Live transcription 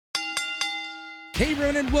Hey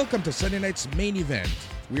everyone, and welcome to Sunday Night's Main Event.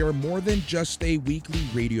 We are more than just a weekly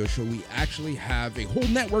radio show. We actually have a whole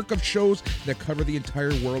network of shows that cover the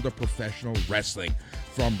entire world of professional wrestling.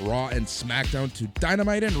 From Raw and SmackDown to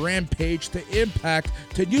Dynamite and Rampage to Impact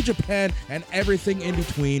to New Japan and everything in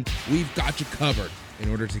between, we've got you covered.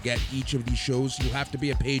 In order to get each of these shows, you have to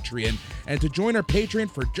be a Patreon. And to join our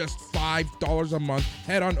Patreon for just $5 a month,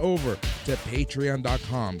 head on over to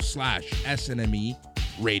patreon.com/SNME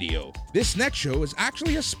Radio. This next show is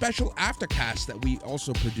actually a special aftercast that we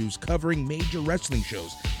also produce covering major wrestling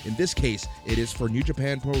shows. In this case, it is for New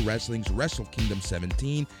Japan Pro Wrestling's Wrestle Kingdom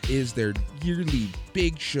 17 is their yearly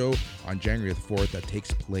big show on January the 4th that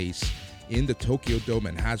takes place in the Tokyo Dome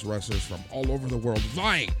and has wrestlers from all over the world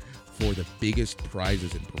vying for the biggest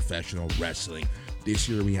prizes in professional wrestling. This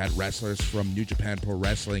year we had wrestlers from New Japan Pro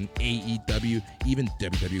Wrestling, AEW, even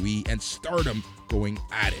WWE, and Stardom going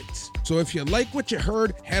at it. So if you like what you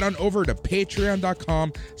heard, head on over to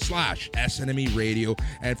patreon.com/SNME Radio,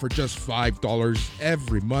 and for just $5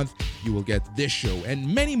 every month, you will get this show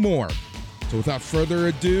and many more. So without further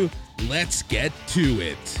ado, let's get to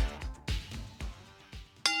it.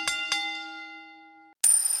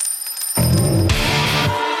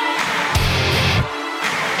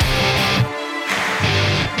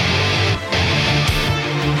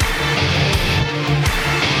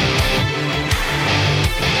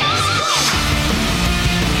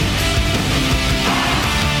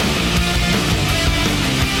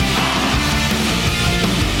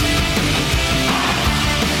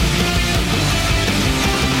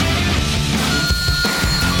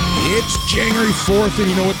 January 4th, and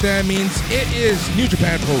you know what that means? It is New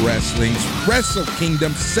Japan Pro Wrestling's Wrestle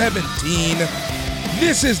Kingdom 17.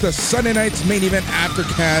 This is the Sunday Night's Main Event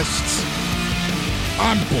Aftercasts.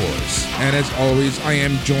 I'm Boris, and as always, I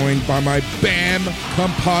am joined by my BAM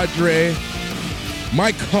compadre,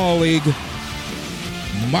 my colleague,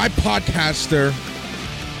 my podcaster,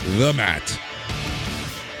 The Matt.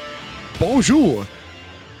 Bonjour.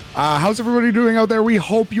 How's everybody doing out there? We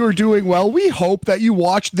hope you're doing well. We hope that you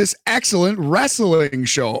watched this excellent wrestling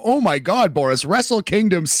show. Oh my God, Boris, Wrestle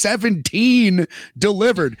Kingdom 17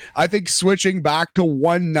 delivered. I think switching back to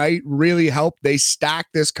one night really helped. They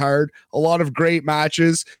stacked this card, a lot of great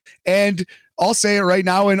matches, and I'll say it right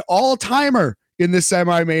now, an all-timer in the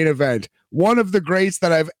semi-main event. One of the greats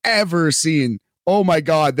that I've ever seen. Oh my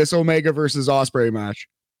God, this Omega versus Ospreay match.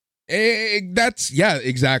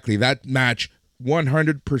 Exactly. That match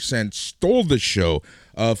 100% stole the show.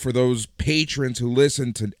 For those patrons who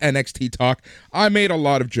listen to NXT Talk, I made a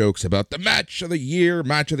lot of jokes about the match of the year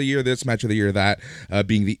this, match of the year that,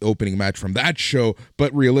 being the opening match from that show.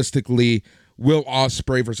 But realistically, Will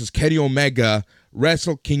Ospreay versus Kenny Omega,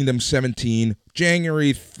 Wrestle Kingdom 17,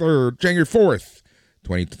 January 4th,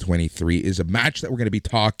 2023, is a match that we're going to be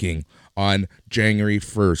talking on January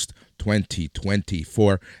 1st,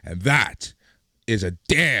 2024. And that is a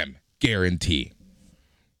damn guarantee.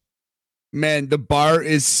 Man, the bar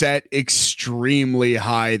is set extremely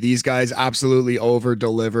high. These guys absolutely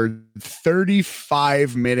over-delivered.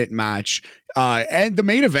 35-minute match. And the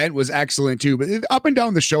main event was excellent too, but up and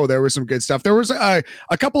down the show, there was some good stuff. There was a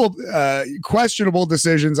couple of questionable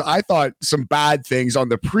decisions. I thought some bad things on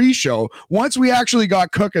the pre-show. Once we actually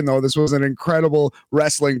got cooking, though, this was an incredible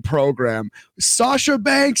wrestling program. Sasha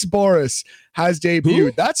Banks, Boris, has debuted.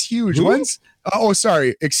 Who? That's huge. Who?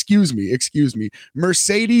 Excuse me.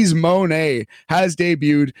 Mercedes Moné has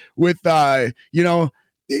debuted with, a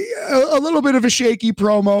little bit of a shaky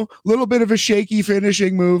promo, a little bit of a shaky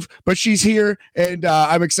finishing move, but she's here, and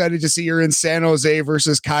I'm excited to see her in San Jose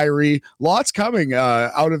versus Kairi. Lots coming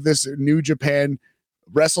out of this New Japan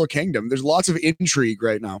Wrestle Kingdom. There's lots of intrigue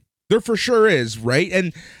right now. There for sure is, right?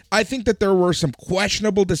 And I think that there were some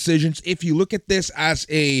questionable decisions if you look at this as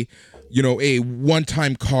a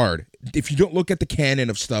one-time card. If you don't look at the canon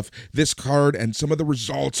of stuff, this card and some of the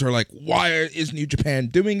results are like, why is New Japan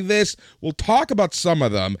doing this? We'll talk about some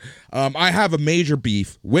of them. I have a major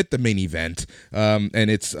beef with the main event, and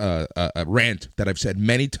it's a rant that I've said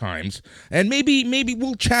many times. And maybe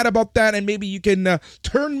we'll chat about that, and maybe you can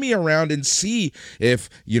turn me around and see if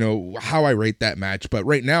how I rate that match. But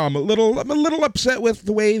right now, I'm a little upset with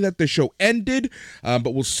the way that the show ended.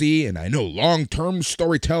 But we'll see. And I know long-term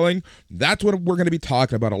storytelling, that's what we're going to be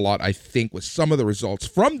talking about a lot, I think, with some of the results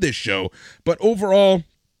from this show. But overall,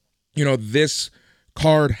 this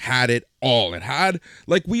card had it all. It had,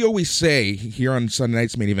 like we always say here on Sunday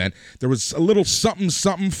Night's Main Event, there was a little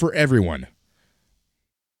something for everyone.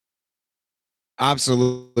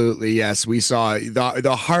 Absolutely, yes. We saw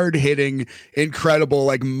the hard-hitting, incredible,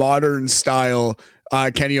 like modern style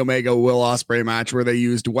Kenny Omega Will Ospreay match where they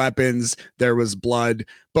used weapons. There was blood,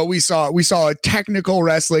 but we saw a technical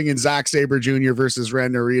wrestling in Zack Sabre Jr. versus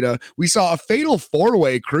Ren Narita. We saw a fatal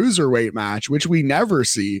 4-way cruiserweight match, which we never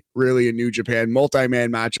see really in New Japan.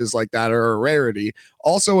 Multi-man matches like that are a rarity.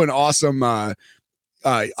 Also, an awesome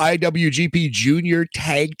IWGP Junior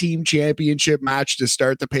Tag Team Championship match to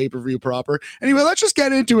start the pay-per-view proper. Anyway, let's just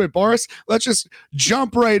get into it, Boris. Let's just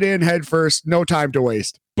jump right in head first. No time to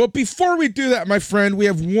waste. But before we do that, my friend, we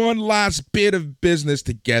have one last bit of business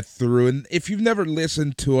to get through. And if you've never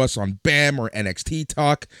listened to us on BAM or NXT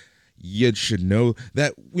Talk, you should know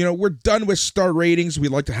that, we're done with star ratings. We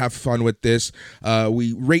like to have fun with this.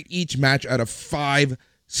 We rate each match out of 5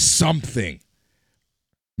 something.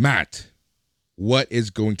 Matt, what is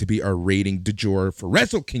going to be our rating du jour for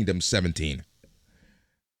Wrestle Kingdom 17?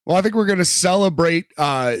 Well, I think we're going to celebrate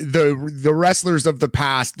the wrestlers of the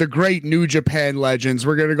past, the great New Japan legends.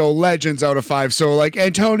 We're going to go legends out of 5. So like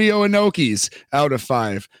Antonio Inoki's out of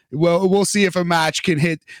 5. Well, we'll see if a match can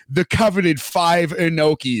hit the coveted 5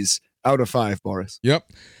 Inoki's out of 5, Boris.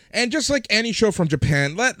 Yep. And just like any show from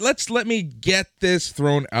Japan, let me get this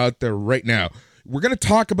thrown out there right now. We're going to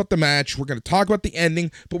talk about the match. We're going to talk about the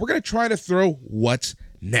ending, but we're going to try to throw what's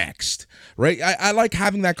next, right? I like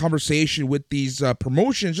having that conversation with these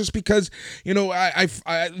promotions just because,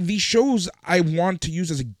 these shows I want to use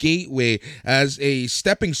as a gateway, as a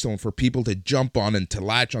stepping stone for people to jump on and to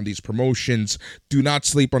latch on these promotions. Do not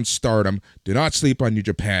sleep on Stardom. Do not sleep on New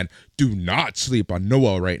Japan. Do not sleep on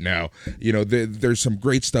Noah right now. There's some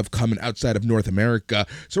great stuff coming outside of North America.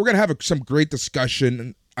 So we're going to have some great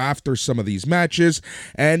discussion after some of these matches.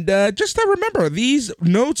 And just to remember, these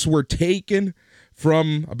notes were taken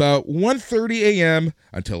from about 1:30 a.m.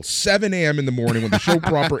 until 7 a.m. in the morning when the show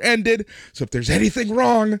proper ended. So if there's anything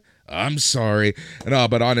wrong, I'm sorry. No,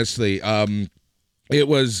 but honestly, it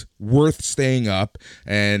was worth staying up,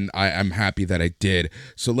 and I'm happy that I did.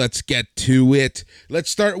 So let's get to it.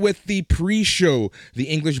 Let's start with the pre-show. The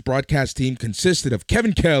English broadcast team consisted of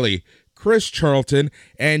Kevin Kelly, Chris Charlton,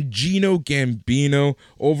 and Gino Gambino.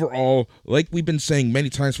 Overall, like we've been saying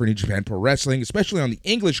many times for New Japan Pro Wrestling, especially on the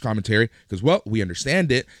English commentary, because, well, we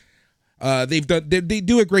understand it. They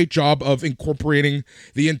do a great job of incorporating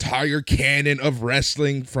the entire canon of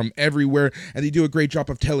wrestling from everywhere, and they do a great job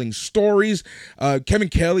of telling stories. Kevin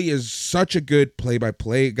Kelly is such a good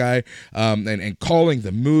play-by-play guy, and calling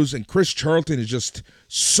the moves, and Chris Charlton is just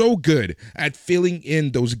so good at filling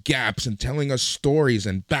in those gaps and telling us stories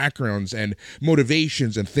and backgrounds and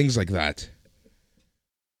motivations and things like that.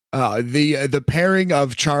 The pairing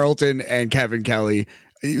of Charlton and Kevin Kelly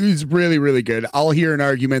is really, really good. I'll hear an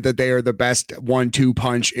argument that they are the best 1-2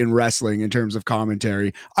 punch in wrestling in terms of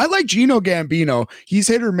commentary. I like Gino Gambino. He's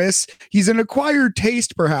hit or miss. He's an acquired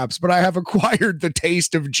taste, perhaps, but I have acquired the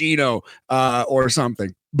taste of Gino or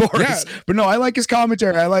something. Boris. Yeah. But no, I like his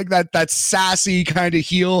commentary. I like that sassy kind of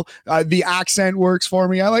heel. The accent works for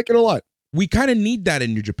me. I like it a lot. We kind of need that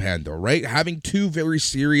in New Japan, though, right? Having two very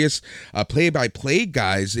serious play-by-play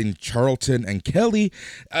guys in Charlton and Kelly,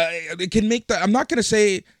 it can make I'm not going to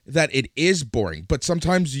say that it is boring, but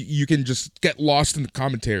sometimes you can just get lost in the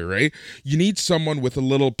commentary, right? You need someone with a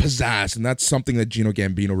little pizzazz, and that's something that Gino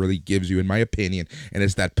Gambino really gives you, in my opinion, and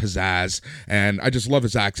it's that pizzazz. And I just love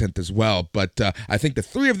his accent as well. But I think the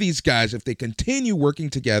three of these guys, if they continue working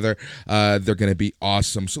together, they're going to be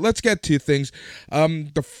awesome. So let's get to things.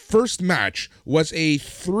 The first match was a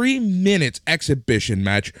 3-minute exhibition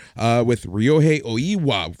match with Ryohei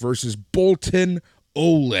Oiwa versus Boltin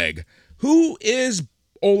Oleg. Who is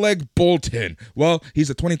Oleg Boltin? Well,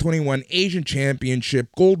 he's a 2021 Asian Championship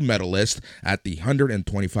gold medalist at the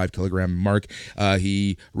 125 kilogram mark.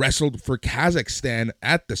 He wrestled for Kazakhstan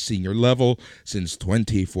at the senior level since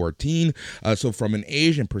 2014. So from an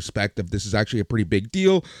Asian perspective, this is actually a pretty big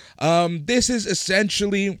deal. This is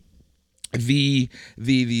essentially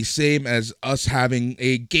the same as us having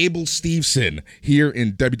a Gable Steveson here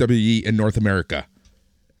in WWE in North America.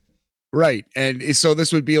 Right. And so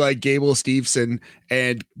this would be like Gable Steveson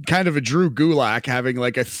and kind of a Drew Gulak having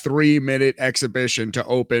like a 3-minute exhibition to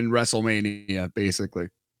open WrestleMania, basically.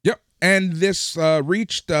 Yep. And this so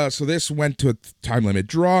this went to a time limit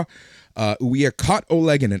draw. Uia caught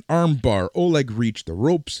Oleg in an armbar. Oleg reached the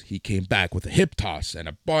ropes. He came back with a hip toss and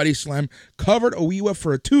a body slam, covered Oiwa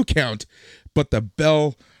for a 2 count, but the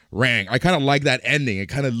bell rang. I kind of like that ending. It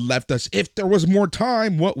kind of left us, if there was more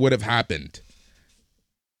time, what would have happened?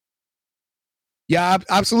 Yeah,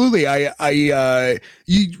 absolutely.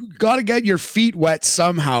 You got to get your feet wet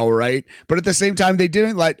somehow, right? But at the same time, they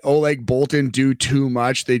didn't let Oleg Boltin do too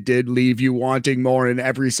much. They did leave you wanting more in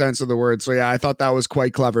every sense of the word. So yeah, I thought that was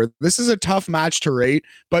quite clever. This is a tough match to rate,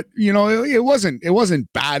 but it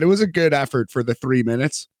wasn't bad. It was a good effort for the 3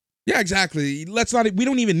 minutes. Yeah, exactly. We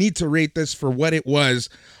don't even need to rate this for what it was.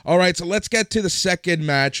 All right, so let's get to the second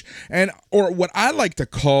match, or what I like to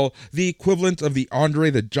call the equivalent of the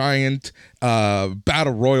Andre the Giant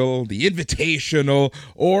Battle Royal, the Invitational,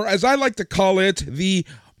 or as I like to call it,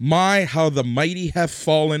 how the mighty have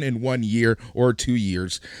fallen in 1 year or 2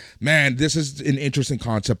 years. Man, this is an interesting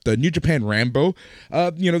concept. The New Japan Rambo,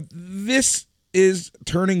 this is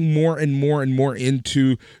turning more and more and more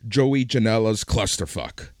into Joey Janela's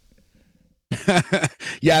clusterfuck.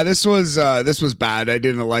 Yeah, this was bad. I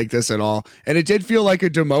didn't like this at all, and it did feel like a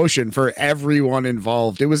demotion for everyone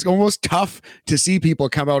involved. It was almost tough to see people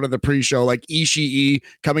come out of the pre-show, like Ishii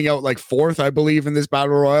coming out like fourth, I believe, in this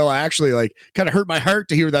battle royal. I actually kind of hurt my heart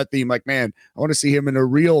to hear that theme. Like, man, I want to see him in a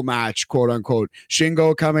real match, quote unquote.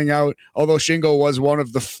 Shingo coming out, although Shingo was one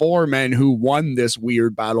of the 4 men who won this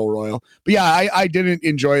weird battle royal. But yeah, I didn't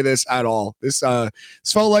enjoy this at all. This felt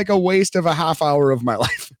like a waste of a half hour of my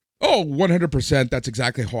life. Oh, 100%. That's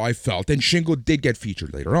exactly how I felt. And Shingo did get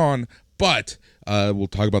featured later on, but we'll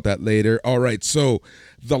talk about that later. All right, so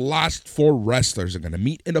the last 4 wrestlers are going to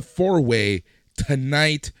meet in a 4-way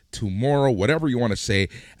tonight, tomorrow, whatever you want to say,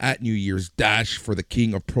 at New Year's Dash for the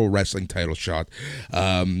King of Pro Wrestling title shot.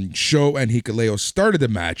 Sho and Hikuleo started the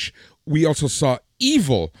match. We also saw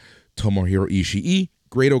Evil, Tomohiro Ishii,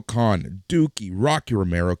 Great-O-Khan, Dookie, Rocky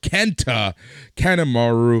Romero, Kenta,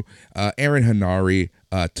 Kanemaru, Aaron Hanari,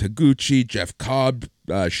 Taguchi, Jeff Cobb,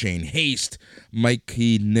 Shane Haste,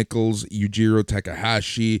 Mikey Nichols, Yujiro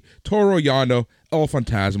Takahashi, Toru Yano, El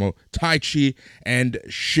Fantasmo, Taichi, and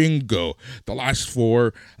Shingo. The last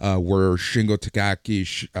 4 were Shingo Takagi,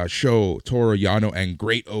 Sho, Toru Yano, and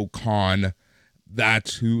Great-O-Khan.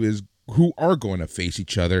 That's who are going to face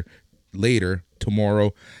each other later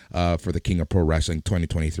tomorrow for the King of Pro Wrestling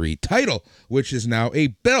 2023 title, which is now a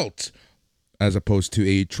belt as opposed to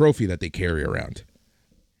a trophy that they carry around.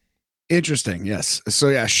 Interesting, yes. So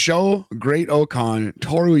yeah, Sho, Great-O-Khan,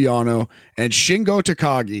 Toru Yano, and Shingo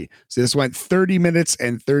Takagi. So this went 30 minutes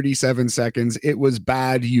and 37 seconds. It was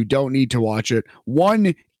bad. You don't need to watch it.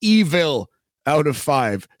 1 evil out of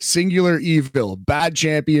 5. Singular evil. Bad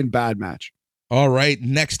champion, bad match. All right,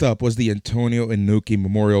 next up was the Antonio Inoki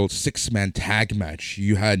Memorial 6-man tag match.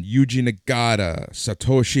 You had Yuji Nagata,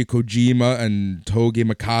 Satoshi Kojima, and Togi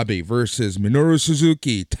Makabe versus Minoru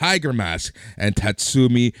Suzuki, Tiger Mask, and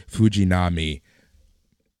Tatsumi Fujinami.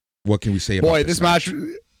 What can we say about this match?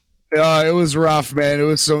 It was rough, man. It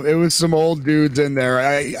was some old dudes in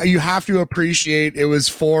there. You have to appreciate it was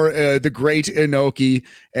for the great Inoki,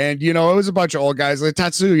 and it was a bunch of old guys. Like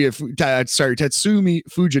Tatsumi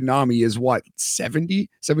Fujinami is what, 70,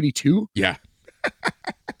 72? Yeah.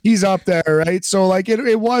 He's up there, right? So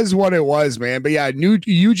it was what it was, man. But yeah,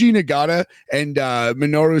 Yuji Nagata and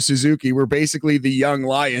Minoru Suzuki were basically the young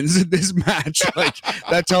lions in this match.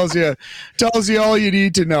 That tells you all you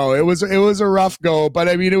need to know. It was a rough go, but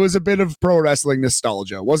I mean, it was a bit of pro wrestling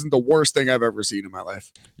nostalgia. It wasn't the worst thing I've ever seen in my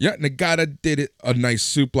life. Yeah, Nagata did a nice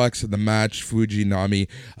suplex in the match. Fujinami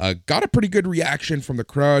got a pretty good reaction from the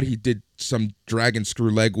crowd. He did some dragon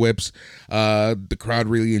screw leg whips. The crowd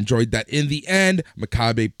really enjoyed that. In the end,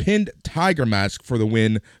 Makabe pinned Tiger Mask for the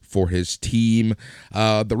win for his team.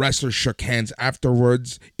 The wrestlers shook hands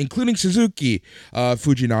afterwards, including Suzuki.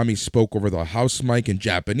 Fujinami spoke over the house mic in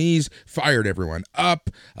Japanese, fired everyone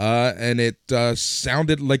up, and it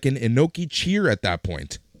sounded like an Inoki cheer at that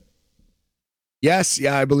point. Yes,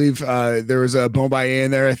 yeah, I believe there was a Bombaye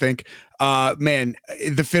in there, I think. Man,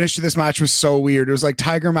 the finish to this match was so weird. It was like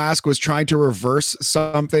Tiger Mask was trying to reverse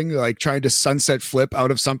something, like trying to sunset flip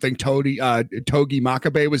out of something Togi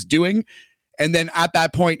Makabe was doing. And then at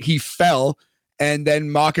that point, he fell. And then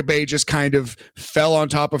Makabe just kind of fell on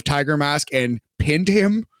top of Tiger Mask and pinned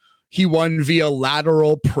him. He won via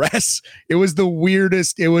lateral press. It was the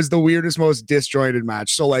weirdest, most disjointed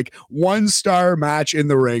match. So 1-star match in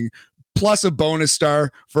the ring, plus a bonus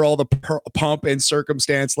star for all the pomp and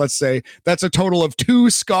circumstance, let's say. That's a total of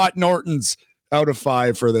 2 Scott Nortons out of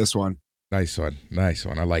 5 for this one. Nice one.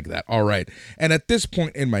 I like that. All right. And at this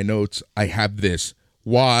point in my notes, I have this.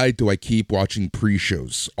 Why do I keep watching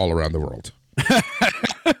pre-shows all around the world?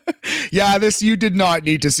 Yeah, you did not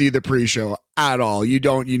need to see the pre-show at all. You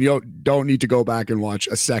don't need to go back and watch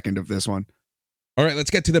a second of this one. All right,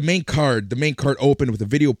 let's get to the main card. The main card opened with a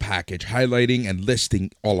video package highlighting and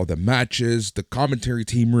listing all of the matches. The commentary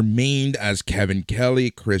team remained as Kevin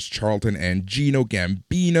Kelly, Chris Charlton, and Gino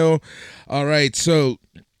Gambino. All right, so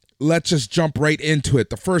let's just jump right into it.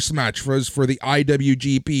 The first match was for the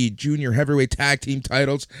IWGP Junior Heavyweight Tag Team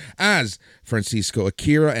titles as Francisco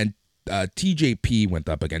Akira and TJP went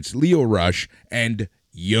up against Lio Rush and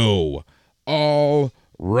Yo. All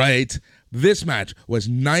right. This match was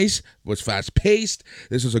nice, was fast-paced.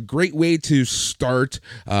 This was a great way to start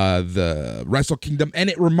the Wrestle Kingdom, and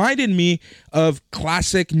it reminded me of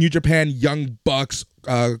classic New Japan Young Bucks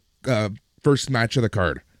first match of the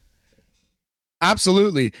card.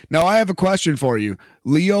 Absolutely. Now, I have a question for you.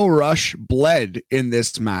 Lio Rush bled in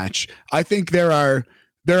this match. I think there are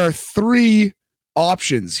three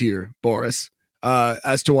options here, Boris,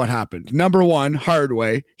 as to what happened. Number one, hard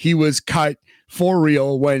way. He was cut for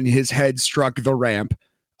real when his head struck the ramp.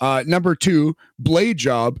 Number two, blade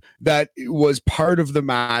job that was part of the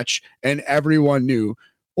match and everyone knew.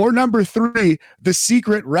 Or number three, the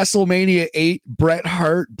secret WrestleMania 8 Bret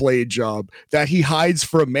Hart blade job that he hides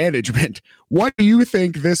from management. What do you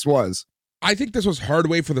think this was? I think this was hard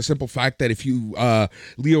way for the simple fact that if you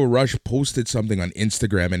Lio Rush posted something on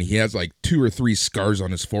Instagram and he has like 2 or 3 scars on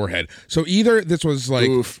his forehead. So either this was like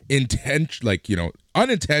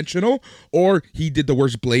unintentional, or he did the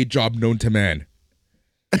worst blade job known to man.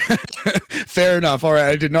 Fair enough. All right,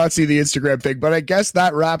 I did not see the Instagram thing, but I guess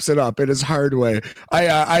that wraps it up. It is hard way.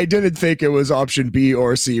 I didn't think it was option B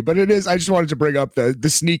or C, but it is. I just wanted to bring up the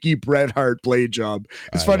sneaky Bret Hart blade job.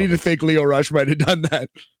 It's funny to think Lio Rush might have done that.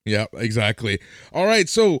 Yeah, exactly. All right,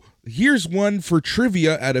 so here's one for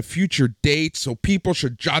trivia at a future date, so people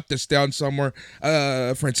should jot this down somewhere.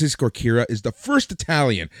 Francisco Akira is the first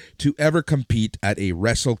Italian to ever compete at a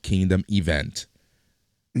Wrestle Kingdom event.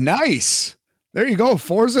 Nice. There you go.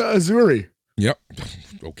 Forza Azuri. Yep.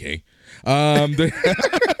 Okay. The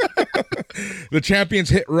champions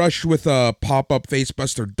hit Rush with a pop-up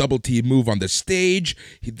facebuster double T move on the stage.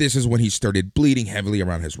 This is when he started bleeding heavily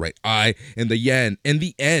around his right eye. In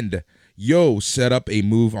the end, Yo set up a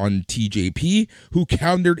move on TJP, who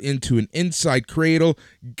countered into an inside cradle,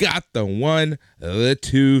 got the 1, the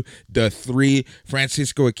 2, the 3.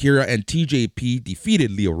 Francisco Akira and TJP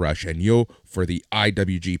defeated Lio Rush and Yo for the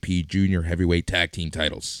IWGP Junior Heavyweight Tag Team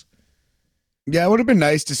titles. Yeah, it would have been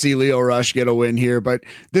nice to see Lio Rush get a win here, but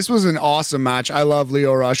this was an awesome match. I love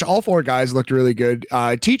Lio Rush. All 4 guys looked really good.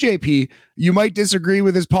 TJP, you might disagree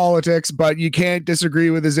with his politics, but you can't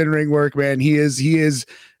disagree with his in-ring work, man. He is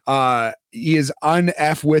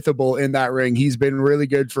un-F-withable in that ring. He's been really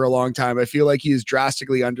good for a long time. I feel like he is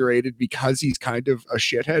drastically underrated because he's kind of a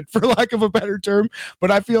shithead, for lack of a better term,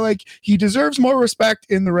 but I feel like he deserves more respect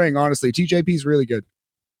in the ring, honestly. TJP's really good.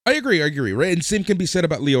 I agree, right? And same can be said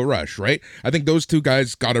about Lio Rush, right? I think those 2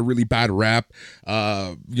 guys got a really bad rap,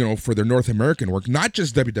 for their North American work, not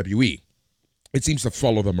just WWE. It seems to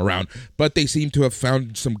follow them around, but they seem to have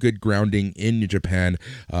found some good grounding in New Japan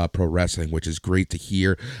Pro Wrestling, which is great to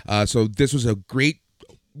hear. So this was a great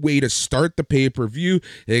way to start the pay-per-view.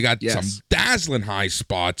 They got some dazzling high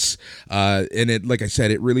spots, and it, like I said,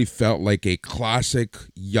 it really felt like a classic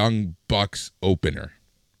Young Bucks opener.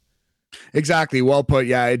 Exactly. Well put.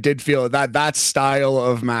 Yeah, it did feel that style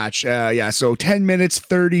of match. So 10 minutes,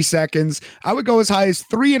 30 seconds. I would go as high as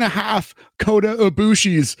 3.5 Kota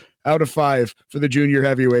Ibushi's out of 5 for the junior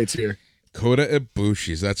heavyweights here. Kota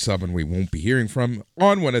Ibushi's. That's someone we won't be hearing from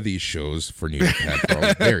on one of these shows for New Japan for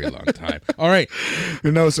a very long time. All right.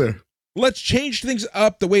 No, sir. Let's change things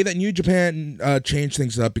up the way that New Japan changed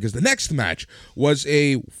things up, because the next match was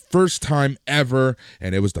a first time ever,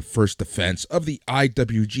 and it was the first defense of the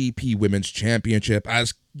IWGP Women's Championship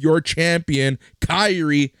as your champion,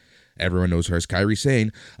 Kairi, everyone knows her as Kairi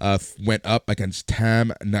Sane, went up against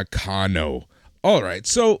Tam Nakano. All right,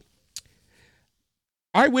 so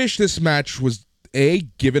I wish this match was,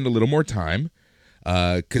 given a little more time,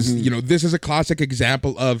 because this is a classic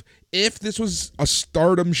example of, if this was a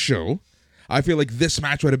Stardom show, I feel like this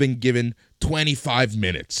match would have been given 25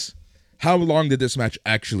 minutes. How long did this match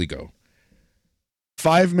actually go?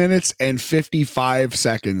 5 minutes and 55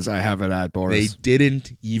 seconds. I have it at, Boris. They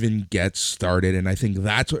didn't even get started, and I think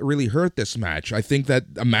that's what really hurt this match. I think that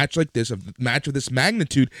a match like this, a match of this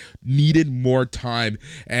magnitude, needed more time.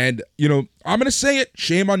 And, I'm going to say it,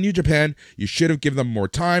 shame on New Japan. You should have given them more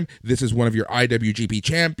time. This is one of your IWGP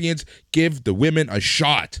champions. Give the women a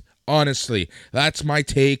shot. Honestly, that's my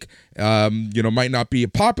take. Might not be a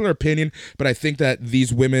popular opinion, but I think that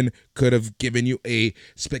these women could have given you a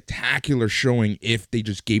spectacular showing if they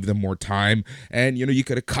just gave them more time. And, you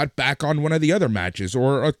could have cut back on one of the other matches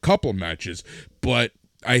or a couple matches. But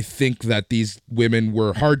I think that these women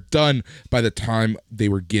were hard done by the time they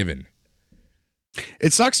were given.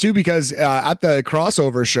 It sucks too because at the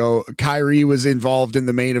crossover show, Kyrie was involved in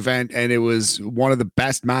the main event, and it was one of the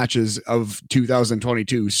best matches of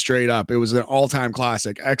 2022. Straight up, it was an all-time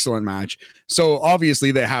classic, excellent match. So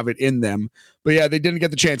obviously they have it in them, but yeah, they didn't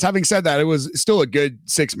get the chance. Having said that, it was still a good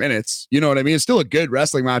 6 minutes. You know what I mean? It's still a good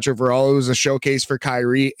wrestling match overall. It was a showcase for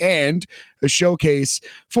Kyrie and a showcase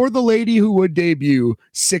for the lady who would debut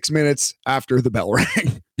 6 minutes after the bell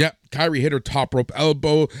rang. Yeah, Kyrie hit her top rope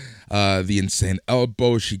elbow, the insane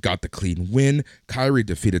elbow. She got the clean win. Kyrie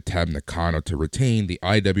defeated Tam Nakano to retain the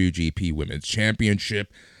IWGP Women's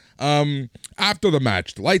Championship. After the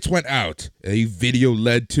match, the lights went out. A video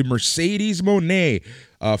led to Mercedes Moné,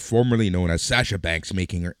 formerly known as Sasha Banks,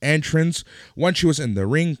 making her entrance. Once she was in the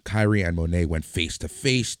ring, Kyrie and Moné went face to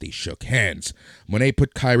face. They shook hands. Moné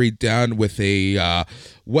put Kyrie down with a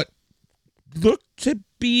what looked to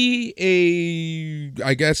be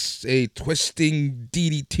I guess a twisting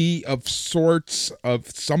DDT of sorts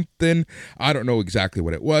of something. I don't know exactly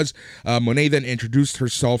what it was. Moné then introduced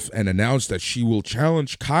herself and announced that she will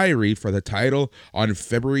challenge Kyrie for the title on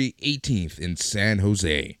February 18th in San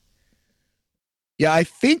Jose. Yeah, I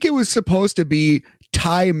think it was supposed to be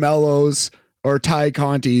Ty Mello's or Ty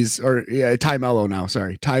Conti's, or yeah, Ty Mello now.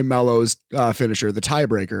 Sorry, Ty Mello's finisher, the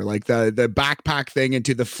tiebreaker, like the backpack thing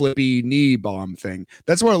into the flippy knee bomb thing.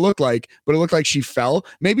 That's what it looked like, but it looked like she fell.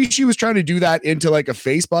 Maybe she was trying to do that into like a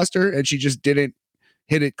face buster, and she just didn't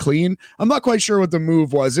hit it clean. I'm not quite sure what the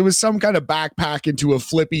move was. It was some kind of backpack into a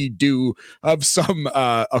flippy do of some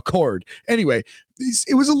accord. Anyway,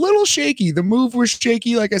 it was a little shaky. The move was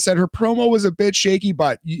shaky. Like I said, her promo was a bit shaky,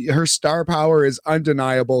 but her star power is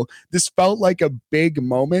undeniable. This felt like a big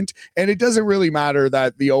moment, and it doesn't really matter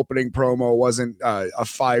that the opening promo wasn't a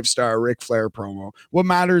 5-star Ric Flair promo. What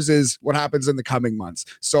matters is what happens in the coming months.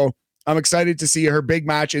 So I'm excited to see her big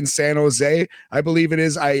match in San Jose. I believe it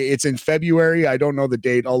is. It's in February. I don't know the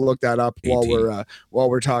date. I'll look that up 18. while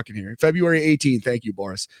we're talking here. February 18th. Thank you,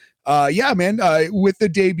 Boris. Yeah, man. With the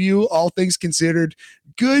debut, all things considered,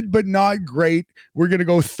 good but not great. We're gonna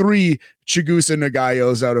go 3 Chigusa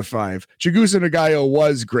Nagayos out of 5. Chigusa Nagayo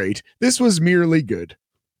was great. This was merely good.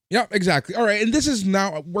 Yeah, exactly. All right, and this is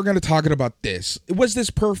now, we're going to talk about this. Was this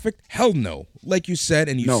perfect? Hell no. Like you said,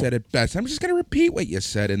 and you said it best. I'm just going to repeat what you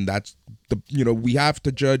said, and that's we have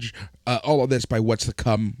to judge all of this by what's to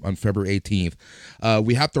come on February 18th.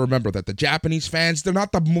 We have to remember that the Japanese fans, they're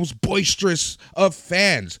not the most boisterous of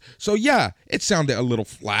fans. So yeah, it sounded a little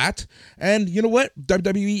flat. And you know what?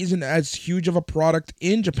 WWE isn't as huge of a product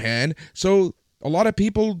in Japan, so a lot of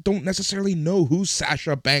people don't necessarily know who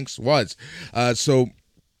Sasha Banks was.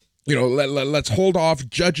 Let's hold off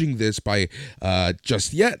judging this by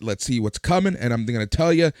just yet. Let's see what's coming. And I'm going to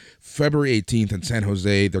tell you, February 18th in San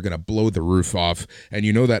Jose, they're going to blow the roof off. And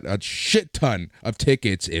you know that a shit ton of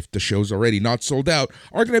tickets, if the show's already not sold out,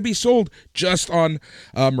 are going to be sold just on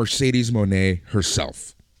Mercedes Moné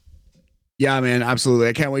herself. Yeah, man, absolutely.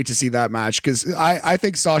 I can't wait to see that match because I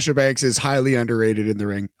think Sasha Banks is highly underrated in the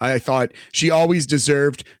ring. I thought she always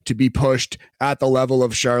deserved to be pushed at the level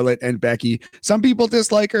of Charlotte and Becky. Some people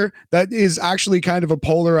dislike her. That is actually kind of a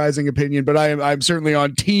polarizing opinion, but I'm certainly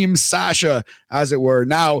on Team Sasha, as it were.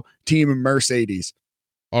 Now, Team Mercedes.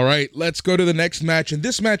 All right, let's go to the next match. And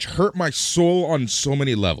this match hurt my soul on so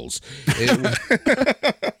many levels.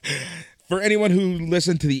 For anyone who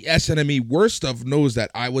listened to the SNME Worst Of knows that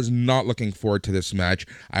I was not looking forward to this match.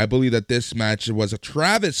 I believe that this match was a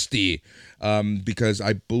travesty because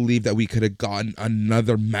I believe that we could have gotten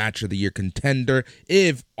another match of the year contender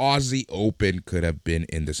if Aussie Open could have been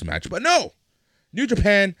in this match. But no, New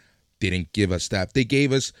Japan didn't give us that. They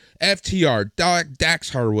gave us FTR,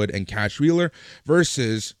 Dax Harwood, and Cash Wheeler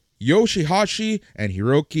versus Yoshihashi and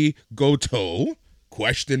Hiroki Goto? ?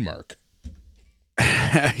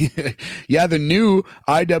 Yeah, the new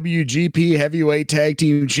IWGP Heavyweight Tag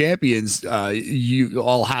Team Champions. You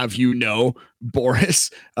all have,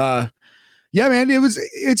 Boris. Yeah, man,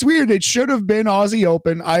 it's weird. It should have been Aussie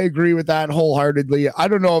Open. I agree with that wholeheartedly. I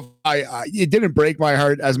don't know if it didn't break my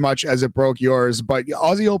heart as much as it broke yours, but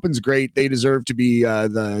Aussie Open's great. They deserve to be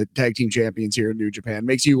the tag team champions here in New Japan.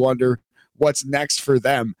 Makes you wonder what's next for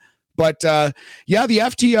them. But yeah, the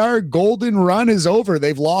FTR golden run is over.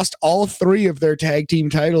 They've lost all 3 of their tag team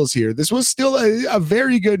titles here. This was still a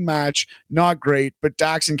very good match. Not great, but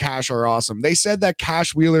Dax and Cash are awesome. They said that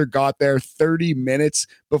Cash Wheeler got there 30 minutes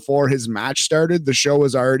before his match started. The show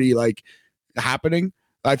was already happening.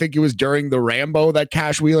 I think it was during the Rambo that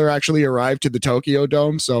Cash Wheeler actually arrived to the Tokyo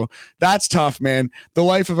Dome. So that's tough, man. The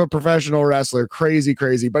life of a professional wrestler, crazy,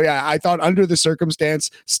 crazy. But yeah, I thought under the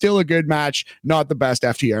circumstance, still a good match. Not the best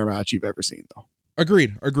FTR match you've ever seen, though.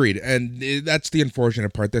 Agreed. And that's the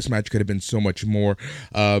unfortunate part. This match could have been so much more.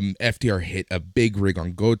 FTR hit a big rig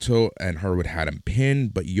on Goto, and Harwood had him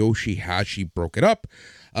pinned, but Yoshihashi broke it up.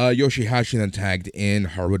 Yoshihashi then tagged in.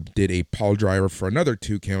 Harwood did a pile driver for another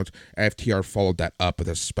 2 count. FTR followed that up with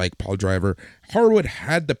a spike pile driver. Harwood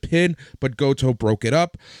had the pin, but Goto broke it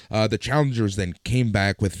up. The challengers then came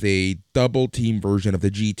back with a double team version of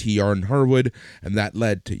the GTR and Harwood, and that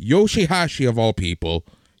led to Yoshihashi, of all people.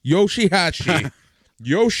 Your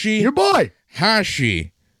boy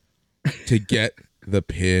Hashi to get the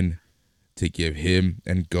pin to give him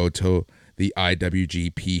and Goto the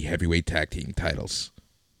IWGP Heavyweight Tag Team titles.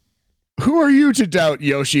 Who are you to doubt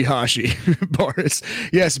Yoshihashi, Boris?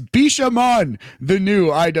 Yes, Bishamon, the new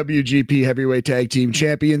IWGP Heavyweight Tag Team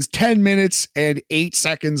Champions. 10 minutes and 8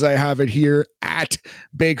 seconds. I have it here at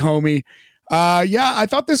Big Homie. Yeah, I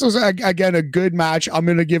thought this was, again, a good match. I'm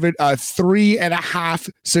going to give it a 3.5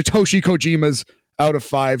 Satoshi Kojimas out of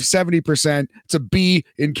 5, 70%. It's a B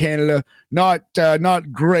in Canada.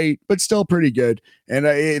 Not great, but still pretty good. And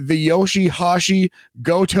the Yoshihashi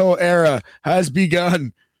Goto era has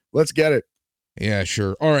begun. Let's get it. Yeah,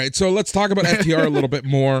 sure. All right, so let's talk about FTR a little bit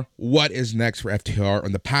more. What is next for FTR?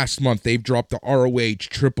 In the past month, they've dropped the ROH,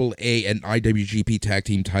 AAA, and IWGP Tag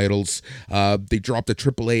Team titles. They dropped the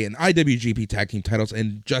AAA and IWGP Tag Team titles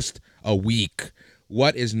in just a week.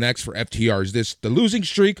 What is next for FTR? Is this the losing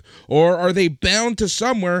streak, or are they bound to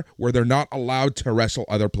somewhere where they're not allowed to wrestle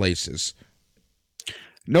other places?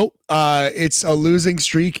 Nope. It's a losing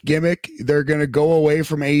streak gimmick. They're going to go away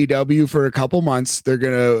from AEW for a couple months. They're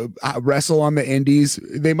going to wrestle on the indies.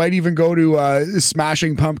 They might even go to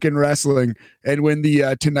Smashing Pumpkin Wrestling and win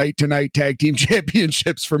the Tonight Tag Team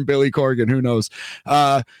Championships from Billy Corgan. Who knows?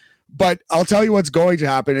 But I'll tell you what's going to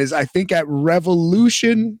happen is I think at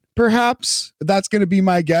Revolution, perhaps, that's going to be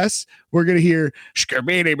my guess. We're going to hear and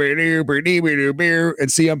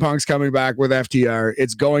CM Punk's coming back with FTR.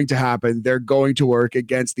 It's going to happen. They're going to work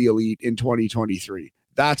against the Elite in 2023.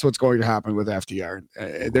 That's what's going to happen with FTR.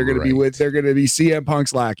 They're going to be CM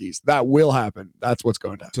Punk's lackeys. That will happen. That's what's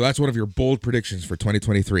going to happen. So that's one of your bold predictions for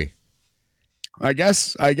 2023. I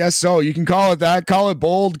guess so. You can call it that, call it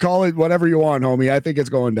bold, call it whatever you want, homie. I think it's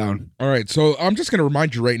going down. All right, so I'm just going to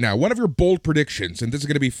remind you right now, one of your bold predictions, and this is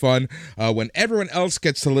going to be fun when everyone else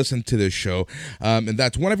gets to listen to this show, and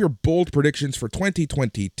that's one of your bold predictions for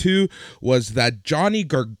 2022 was that Johnny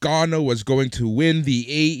Gargano was going to win the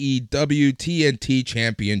AEW TNT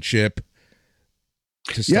Championship.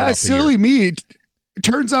 Yeah, silly me. It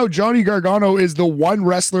turns out Johnny Gargano is the one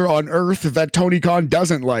wrestler on earth that Tony Khan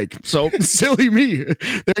doesn't like. So silly me.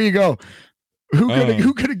 There you go.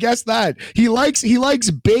 Who could have guessed that? He likes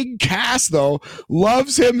Big Cass though.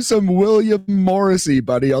 Loves him some William Morrissey,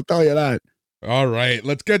 buddy. I'll tell you that. All right,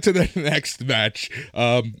 let's get to the next match.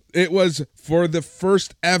 It was for the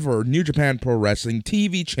first ever New Japan Pro Wrestling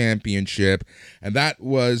TV Championship, and that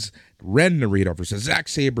was Ren Narita versus Zack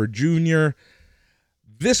Sabre Jr.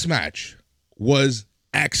 This match was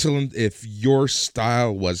excellent. If your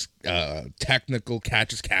style was technical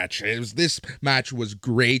catch as catch, this match was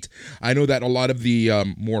great. I know that a lot of the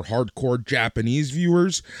more hardcore Japanese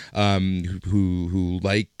viewers who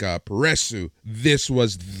like Puresu, this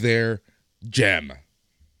was their gem.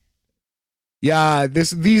 Yeah,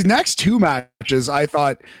 these next two matches I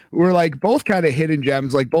thought were like both kind of hidden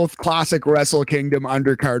gems, like both classic Wrestle Kingdom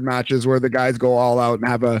undercard matches where the guys go all out and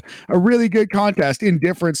have a really good contest in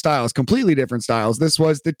different styles, completely different styles. This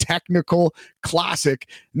was the technical classic,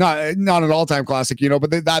 not an all-time classic,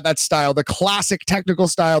 but that style, the classic technical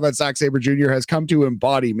style that Zack Sabre Jr. has come to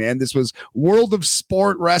embody, man. This was World of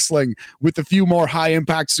Sport Wrestling with a few more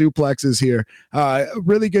high-impact suplexes here.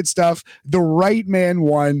 Really good stuff. The right man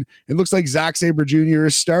won. It looks like Zack Sabre Jr.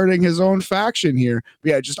 is starting his own faction here.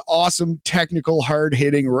 But yeah, just awesome, technical,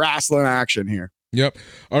 hard-hitting wrestling action here. Yep.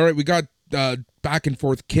 All right, we got back and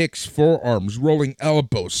forth kicks, forearms, rolling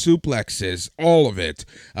elbows, suplexes, all of it.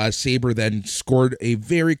 Sabre then scored a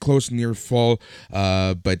very close near fall,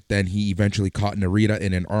 but then he eventually caught Narita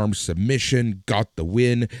in an arm submission, got the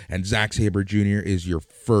win, and Zack Sabre Jr. is your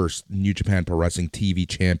first New Japan Pro Wrestling TV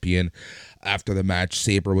champion. After the match,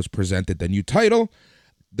 Sabre was presented the new title.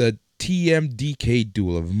 The TMDK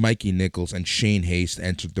duel of Mikey Nichols and Shane Haste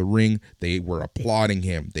entered the ring. They were applauding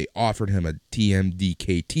him. They offered him a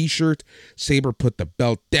TMDK t-shirt. Sabre put the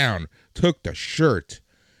belt down, took the shirt,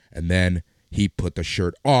 and then he put the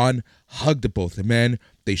shirt on, hugged both the men.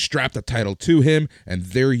 They strapped the title to him, and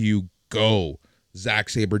there you go. Zack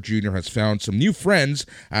Sabre Jr. has found some new friends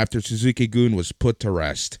after Suzuki-gun was put to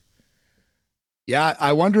rest. Yeah,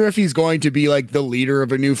 I wonder if he's going to be like the leader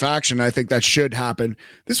of a new faction. I think that should happen.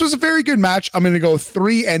 This was a very good match. I'm going to go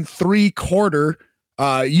 3 3/4.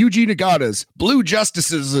 Yuji Nagata's Blue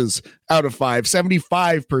Justices out of 5,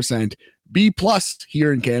 75%. B+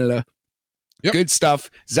 here in Canada. Yep. Good stuff.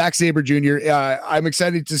 Zack Sabre Jr. I'm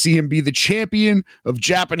excited to see him be the champion of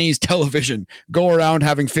Japanese television. Go around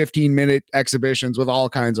having 15-minute exhibitions with all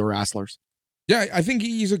kinds of wrestlers. Yeah, I think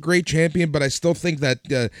he's a great champion, but I still think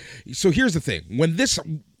that. So here's the thing: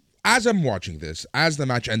 as I'm watching this, as the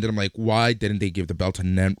match ended, I'm like, why didn't they give the belt to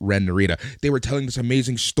Ren Narita? They were telling this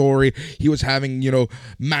amazing story. He was having,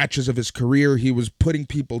 matches of his career. He was putting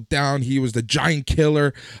people down. He was the giant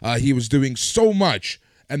killer. He was doing so much.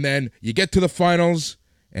 And then you get to the finals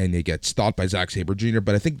and they get stopped by Zack Sabre Jr.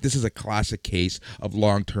 But I think this is a classic case of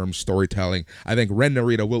long-term storytelling. I think Ren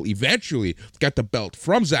Narita will eventually get the belt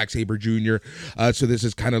from Zack Sabre Jr. So this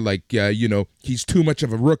is kind of like, he's too much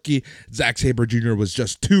of a rookie. Zack Sabre Jr. was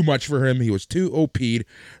just too much for him. He was too OP'd.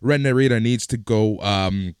 Ren Narita needs to go,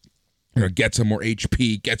 get some more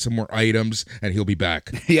HP, get some more items, and he'll be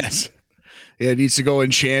back. Yes. It needs to go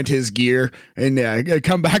enchant his gear and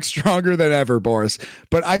come back stronger than ever, Boris.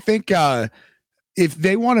 But I think if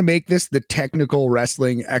they want to make this the technical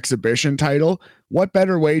wrestling exhibition title, what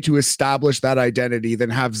better way to establish that identity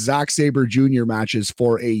than have Zack Sabre Jr. matches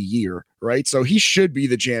for a year, right? So he should be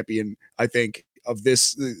the champion, I think, of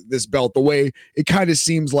this belt, the way it kind of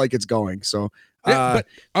seems like it's going. So but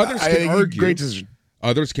others can argue. Great decision.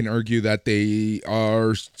 Others can argue that they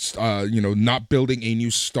are, not building a new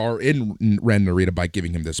star in Ren Narita by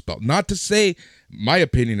giving him this belt. Not to say, my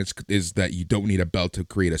opinion is that you don't need a belt to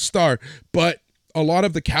create a star, but a lot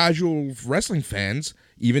of the casual wrestling fans,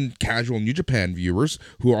 even casual New Japan viewers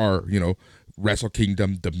who are, Wrestle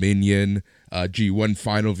Kingdom, Dominion, G1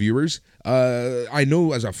 final viewers, I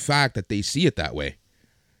know as a fact that they see it that way.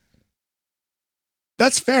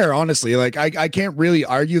 That's fair, honestly. Like, I can't really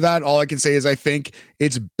argue that. All I can say is I think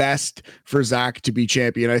it's best for Zack to be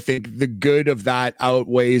champion. I think the good of that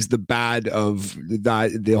outweighs the bad of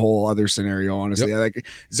the whole other scenario, honestly. Yep. Like,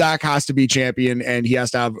 Zack has to be champion, and he has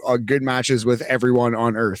to have good matches with everyone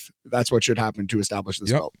on Earth. That's what should happen to establish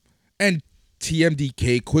this belt. And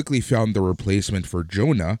TMDK quickly found the replacement for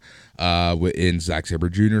Jonah in Zack Sabre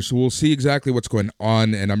Jr. So we'll see exactly what's going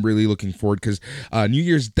on, and I'm really looking forward because New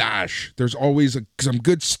Year's Dash, there's always some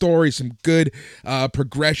good stories, some good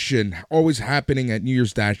progression always happening at New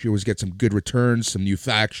Year's Dash. You always get some good returns, some new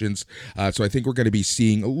factions. So I think we're going to be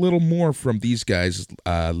seeing a little more from these guys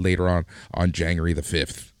later on January the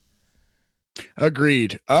 5th.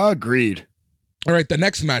 Agreed. All right, the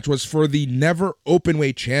next match was for the Never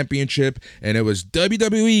Openweight Championship, and it was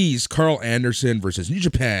WWE's Carl Anderson versus New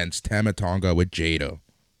Japan's Tama Tonga with Jado.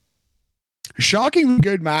 Shockingly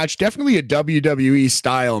good match. Definitely a WWE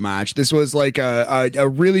style match. This was like a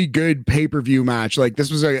really good pay-per-view match. Like, this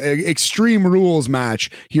was a Extreme Rules match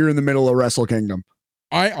here in the middle of Wrestle Kingdom.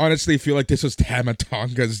 I honestly feel like this was Tama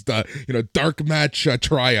Tonga's dark match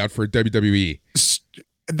tryout for WWE.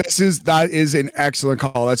 That is an excellent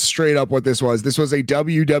call. That's straight up what this was. This was a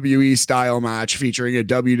WWE style match featuring a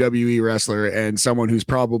WWE wrestler and someone who's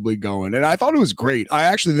probably going. And I thought it was great.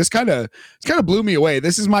 This kind of blew me away.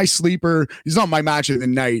 This is my sleeper. It's not my match of the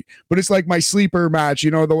night, but it's like my sleeper match.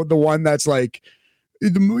 The one that's like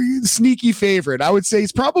the sneaky favorite. I would say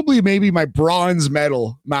it's probably maybe my bronze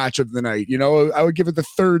medal match of the night. I would give it the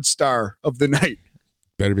 3rd star of the night.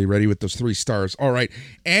 Better be ready with those 3 stars. All right.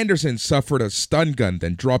 Anderson suffered a stun gun,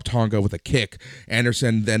 then dropped Tonga with a kick.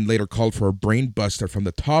 Anderson then later called for a brain buster from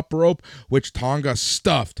the top rope, which Tonga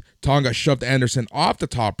stuffed. Tonga shoved Anderson off the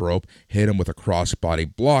top rope, hit him with a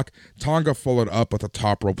crossbody block. Tonga followed up with a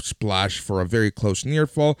top rope splash for a very close near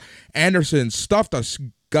fall. Anderson stuffed a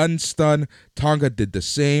gun stun. Tonga did the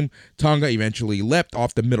same. Tonga eventually leapt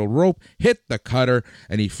off the middle rope, hit the cutter,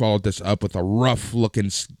 and he followed this up with a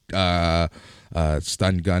rough-looking stun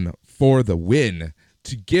gun for the win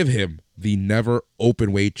to give him the Never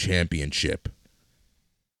Openweight Championship.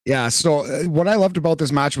 Yeah, so what I loved about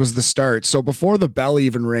this match was the start. So before the bell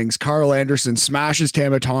even rings, Carl Anderson smashes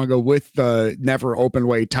Tama Tonga with the Never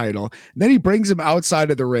Openweight title. Then he brings him outside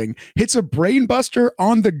of the ring, hits a brainbuster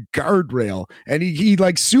on the guardrail, and he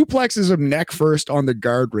like suplexes him neck first on the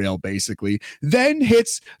guardrail, basically. Then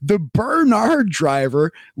hits the Bernard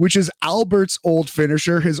Driver, which is Albert's old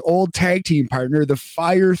finisher, his old tag team partner, the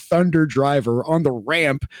Fire Thunder Driver, on the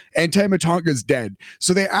ramp, and Tama Tonga's dead.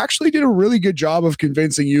 So they actually did a really good job of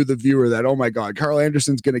convincing you, the viewer, that, oh my God, Carl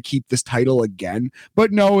Anderson's going to keep this title again.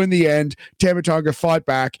 But no, in the end, Tama Tonga fought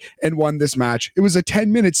back and won this match. It was a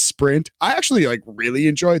 10-minute sprint. I actually really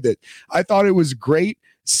enjoyed it. I thought it was great.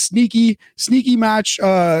 Sneaky match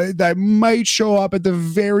that might show up at the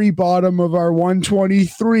very bottom of our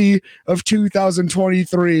 123 of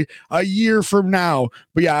 2023 a year from now.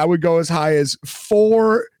 But yeah, I would go as high as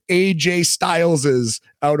 4 AJ Styleses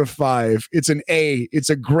out of 5. It's an A.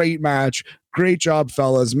 It's a great match. Great job,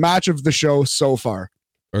 fellas. Match of the show so far.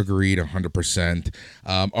 Agreed, 100%.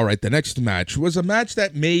 All right, the next match was a match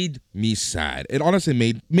that made me sad. It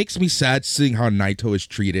honestly makes me sad seeing how Naito is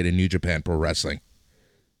treated in New Japan Pro Wrestling.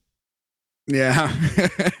 Yeah.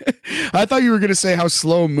 I thought you were going to say how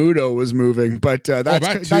slow Muto was moving, but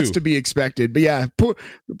that's to be expected. But yeah, poor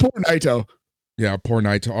Naito. Yeah, poor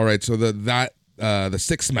Naito. All right, so the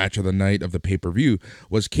sixth match of the night of the pay-per-view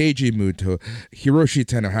was Keiji Muto, Hiroshi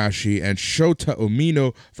Tanahashi, and Shota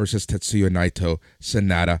Umino versus Tetsuya Naito,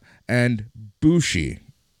 Sanada, and Bushi.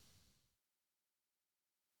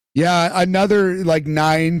 Yeah, another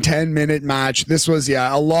 9-10 minute match. This was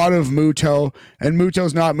a lot of Muto, and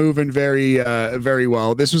Muto's not moving very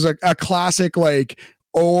well. This was a classic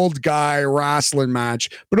old guy wrestling match,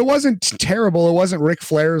 but it wasn't terrible. It wasn't Ric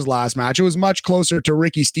Flair's last match. It was much closer to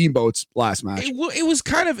Ricky Steamboat's last match. It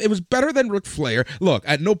was better than Ric Flair. Look,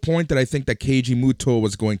 at no point did I think that Keiji Muto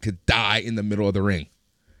was going to die in the middle of the ring.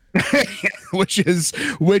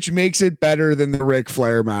 which makes it better than the Ric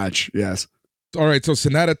Flair match. Yes. All right, so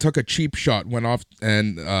Sanada took a cheap shot, went off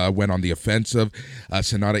and went on the offensive.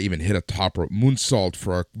 Sanada even hit a top rope moonsault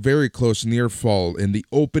for a very close near fall in the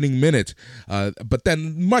opening minute. But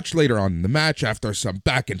then much later on in the match, after some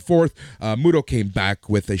back and forth, Muto came back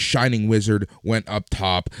with a Shining Wizard, went up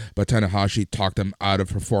top, but Tanahashi talked him out of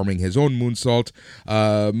performing his own moonsault.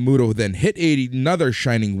 Muto then hit another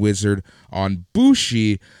Shining Wizard on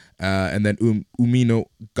Bushi, and then Umino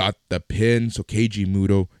got the pin. So Keiji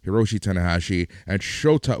Muto, Hiroshi Tanahashi, and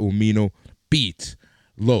Shota Umino beat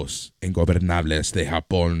Los Ingobernables de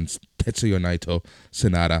Japón, Tetsuya Naito,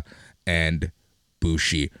 Sanada, and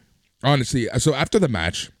Bushi. Honestly, so after the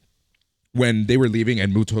match, when they were leaving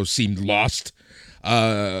and Muto seemed lost,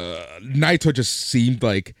 Naito just seemed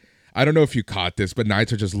like, I don't know if you caught this, but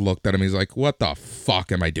Naito just looked at him. He's like, what the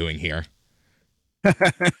fuck am I doing here?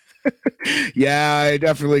 Yeah, I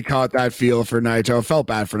definitely caught that feel for Naito. I felt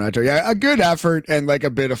bad for Naito. Yeah, a good effort and a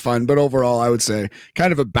bit of fun, but overall, I would say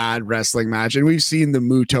kind of a bad wrestling match. And we've seen the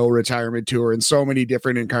Muto retirement tour in so many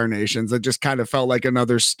different incarnations that just kind of felt like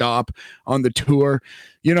another stop on the tour.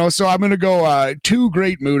 So I'm going to go 2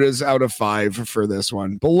 great Mutas out of 5 for this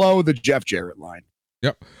one, below the Jeff Jarrett line.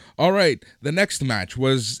 Yep. All right. The next match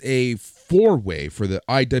was a 4-way for the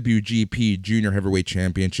IWGP Junior Heavyweight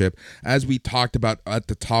Championship. As we talked about at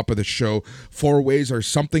the top of the show, 4-ways are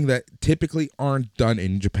something that typically aren't done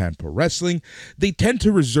in Japan Pro Wrestling. They tend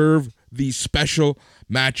to reserve these special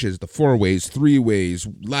matches, the 4-ways, 3-ways,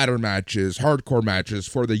 ladder matches, hardcore matches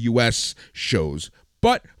for the US shows.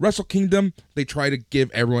 But Wrestle Kingdom, they try to give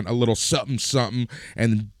everyone a little something,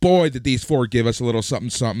 and boy, did these 4 give us a little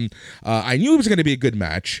something. I knew it was going to be a good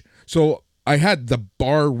match, so I had the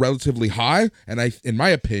bar relatively high, and in my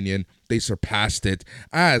opinion, they surpassed it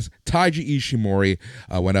as Taiji Ishimori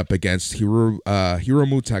went up against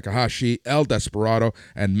Hiromu Takahashi, El Desperado,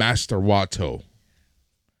 and Master Wato.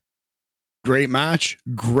 Great match,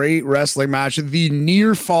 great wrestling match. The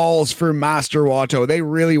near falls for Master Wato. They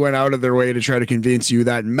really went out of their way to try to convince you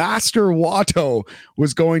that Master Wato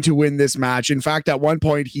was going to win this match. In fact, at one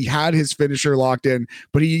point, he had his finisher locked in,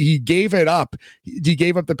 but he gave it up. He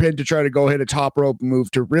gave up the pin to try to go hit a top rope move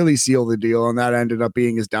to really seal the deal, and that ended up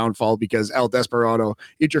being his downfall because El Desperado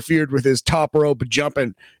interfered with his top rope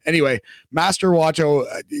jumping. Anyway, Master Wato,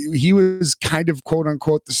 he was kind of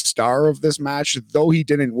quote-unquote the star of this match. Though he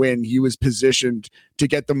didn't win, he was positioned to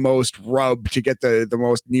get the most rub, to get the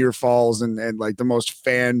most near falls and the most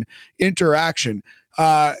fan interaction.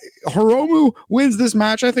 Hiromu wins this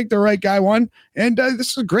match. I think the right guy won, and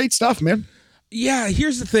this is great stuff, man. Yeah,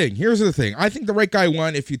 here's the thing. I think the right guy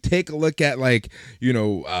won if you take a look at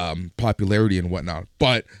popularity and whatnot.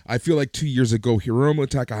 But I feel like 2 years ago, Hiromu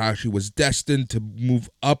Takahashi was destined to move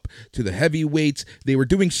up to the heavyweights. They were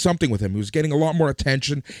doing something with him. He was getting a lot more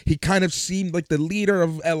attention. He kind of seemed like the leader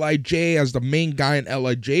of LIJ as the main guy in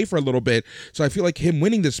LIJ for a little bit. So I feel like him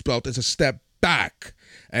winning this belt is a step back.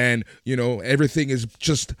 And, everything is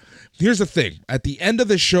just... Here's the thing. At the end of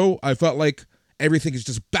the show, I felt like everything is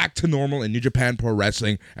just back to normal in New Japan Pro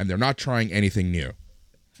Wrestling, and they're not trying anything new.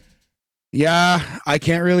 Yeah, I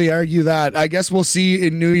can't really argue that. I guess we'll see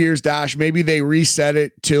in New Year's Dash. Maybe they reset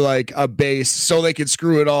it to a base so they can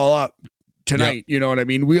screw it all up tonight. You know what I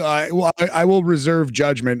mean? I will reserve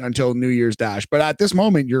judgment until New Year's Dash, but at this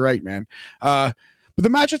moment, you're right, man. But the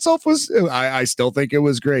match itself was, I still think it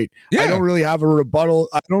was great. Yeah. I don't really have a rebuttal.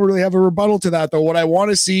 To that, though. What I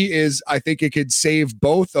want to see is, I think it could save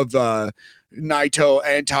both of the Naito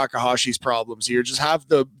and Takahashi's problems here. Just have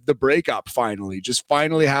the breakup finally. Just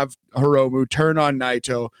finally have Hiromu turn on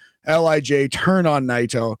Naito, LIJ turn on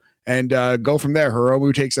Naito, and go from there.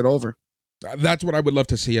 Hiromu takes it over. That's what I would love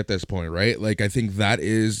to see at this point, right? Like, I think that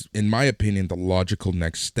is, in my opinion, the logical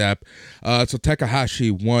next step. So Takahashi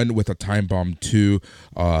won with a time bomb too,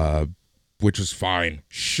 which is fine.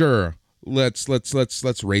 Sure, let's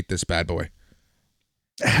rate this bad boy.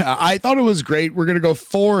 I thought it was great. We're going to go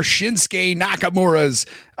 4 Shinsuke Nakamura's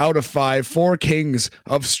out of 5, 4 Kings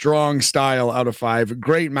of Strong Style out of 5.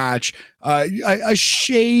 Great match. A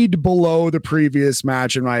shade below the previous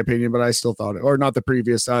match, in my opinion, but I still thought it, or not the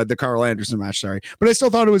previous, the Carl Anderson match, sorry. But I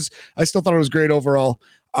still thought it was great overall.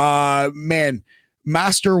 Man,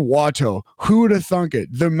 Master Wato, who would have thunk it?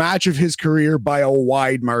 The match of his career by a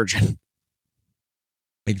wide margin.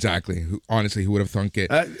 Exactly. Honestly, who would have thunk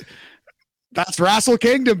it? That's Wrestle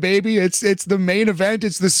Kingdom, baby. It's the main event.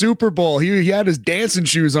 It's the Super Bowl. He had his dancing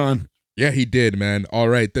shoes on. Yeah, he did, man. All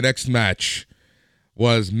right, the next match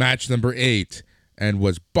was match number 8 and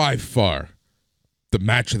was by far the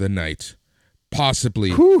match of the night,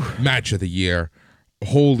 possibly match of the year.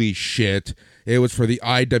 Holy shit. It was for the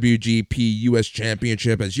IWGP US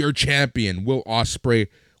Championship as your champion, Will Ospreay,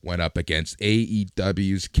 went up against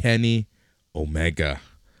AEW's Kenny Omega.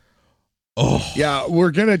 Oh. Yeah,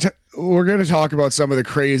 we're gonna talk about some of the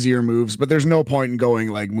crazier moves, but there's no point in going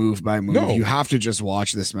like move by move. No. You have to just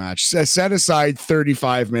watch this match. Set aside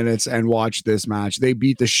 35 minutes and watch this match. They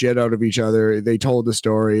beat the shit out of each other. They told the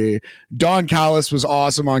story. Don Callis was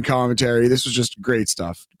awesome on commentary. This was just great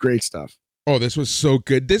stuff. Great stuff. Oh, this was so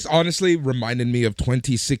good. This honestly reminded me of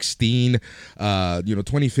 2016,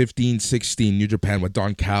 2015-16 New Japan with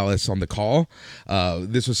Don Callis on the call.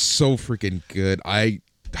 This was so freaking good.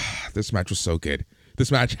 This match was so good. This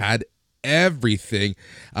match had everything.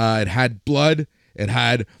 It had blood. It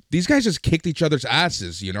had, these guys just kicked each other's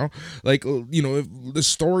asses, the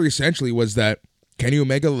story essentially was that Kenny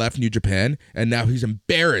Omega left New Japan, and now he's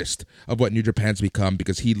embarrassed of what New Japan's become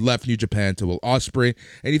because he left New Japan to Will Ospreay,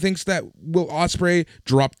 and he thinks that Will Ospreay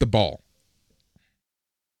dropped the ball.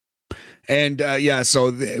 And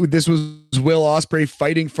so this was Will Ospreay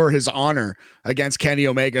fighting for his honor against Kenny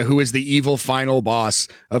Omega, who is the evil final boss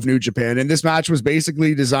of New Japan. And this match was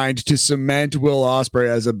basically designed to cement Will Ospreay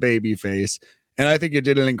as a babyface. And I think it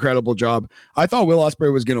did an incredible job. I thought Will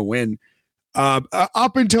Ospreay was going to win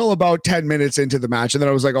up until about 10 minutes into the match. And then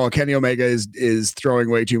I was like, oh, Kenny Omega is throwing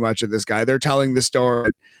way too much at this guy. They're telling the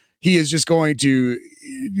story. He is just going to,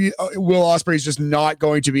 Will Ospreay is just not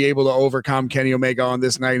going to be able to overcome Kenny Omega on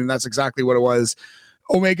this night. And that's exactly what it was.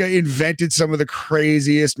 Omega invented some of the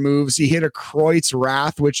craziest moves. He hit a Kreutz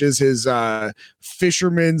Wrath, which is his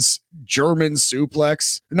fisherman's German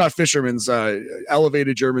suplex. Not fisherman's,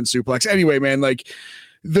 elevated German suplex. Anyway, man, like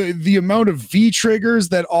the amount of V triggers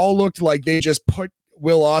that all looked like they just put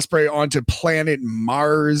Will Ospreay onto planet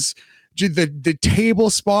Mars. The table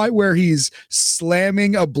spot where he's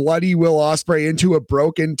slamming a bloody Will Ospreay into a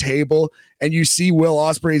broken table, and you see Will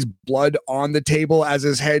Ospreay's blood on the table as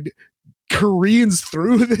his head careens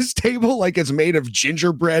through this table like it's made of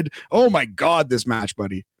gingerbread. Oh my God, this match,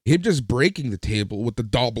 buddy. Him just breaking the table with the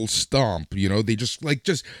double stomp, they just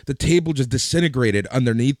the table just disintegrated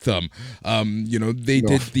underneath them. They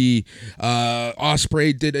did the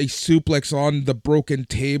Ospreay did a suplex on the broken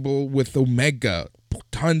table with Omega.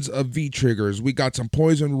 Tons of V triggers. We got some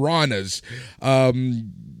poison ranas.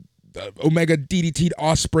 Omega DDT'd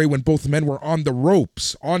Ospreay when both men were on the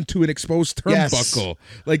ropes onto an exposed turnbuckle.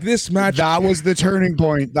 Yes. Like this match, that was the turning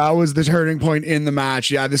point. That was the turning point in the match.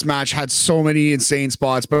 Yeah, this match had so many insane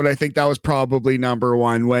spots, but I think that was probably number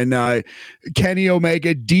one when Kenny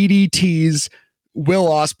Omega DDT's Will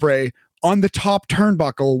Ospreay on the top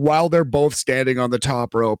turnbuckle while they're both standing on the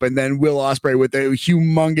top rope. And then Will Ospreay with a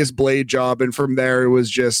humongous blade job. And from there, it was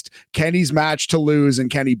just Kenny's match to lose,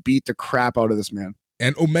 and Kenny beat the crap out of this man.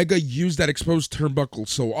 And Omega used that exposed turnbuckle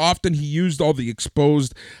so often. He used all the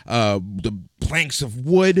exposed the planks of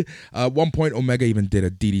wood. At one point, Omega even did a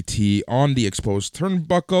DDT on the exposed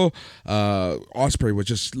turnbuckle. Ospreay was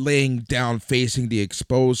just laying down facing the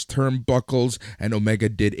exposed turnbuckles, and Omega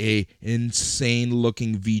did a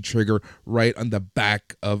insane-looking V-trigger right on the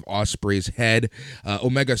back of Ospreay's head.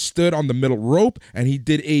 Omega stood on the middle rope, and he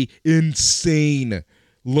did a insane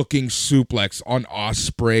looking suplex on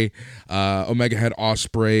Ospreay. Omega had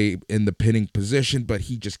Ospreay in the pinning position, but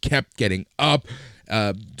he just kept getting up.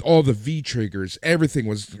 all the V triggers, everything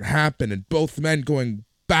was happening. Both men going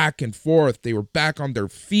back and forth. They were back on their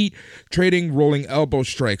feet, trading rolling elbow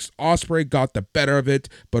strikes. Ospreay got the better of it,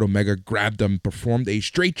 but Omega grabbed him, performed a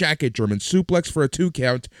straightjacket German suplex for a 2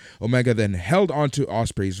 count. Omega then held onto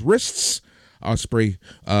Ospreay's wrists. Ospreay,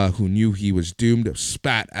 who knew he was doomed,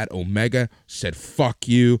 spat at Omega, said fuck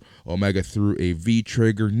you. Omega threw a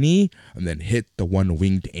V-trigger knee and then hit the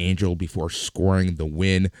one-winged angel before scoring the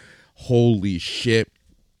win. Holy shit.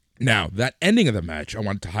 Now, that ending of the match I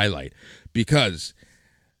wanted to highlight because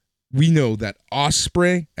we know that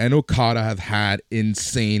Ospreay and Okada have had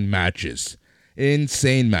insane matches. And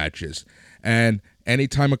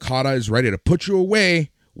anytime Okada is ready to put you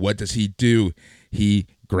away, what does he do? He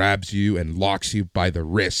grabs you and locks you by the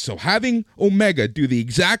wrist. So having Omega do the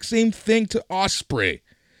exact same thing to Ospreay,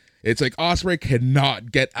 it's like Ospreay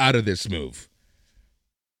cannot get out of this move.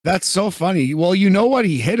 That's so funny. Well, you know what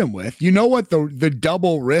he hit him with. You know what the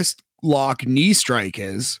double wrist lock knee strike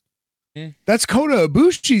is. That's Kota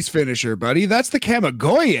Ibushi's finisher, buddy. That's the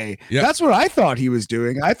Kamigoye. Yep. That's what I thought he was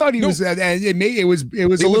doing. I thought he was, and it was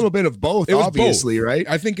a little bit of both, obviously, both. Right?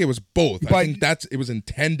 I think it was both. But I think it was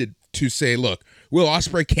intended to say, look, Will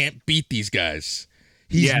Ospreay can't beat these guys.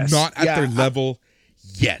 He's not at their level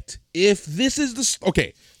yet. If this is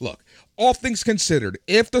okay, look, all things considered,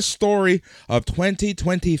 if the story of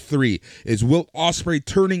 2023 is Will Ospreay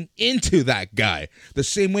turning into that guy, the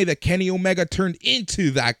same way that Kenny Omega turned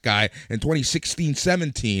into that guy in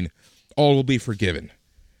 2016-17, all will be forgiven.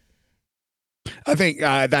 I think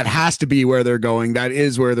that has to be where they're going. That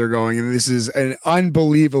is where they're going. And this is an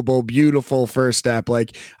unbelievable, beautiful first step.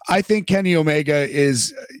 Like, I think Kenny Omega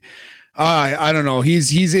is... I don't know.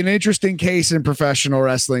 He's an interesting case in professional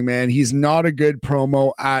wrestling, man. He's not a good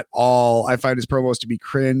promo at all. I find his promos to be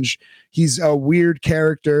cringe. He's a weird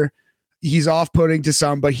character. He's off-putting to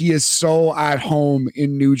some, but he is so at home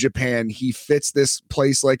in New Japan. He fits this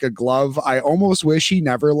place like a glove. I almost wish he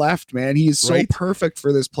never left, man. He is so perfect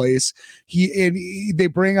for this place. They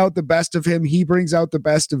bring out the best of him. He brings out the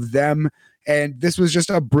best of them. And this was just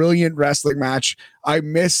a brilliant wrestling match. I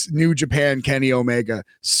miss New Japan Kenny Omega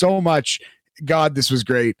so much. God, this was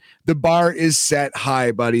great. The bar is set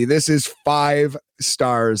high, buddy. This is 5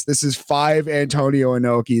 stars. This is 5 Antonio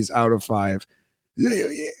Inokis out of 5.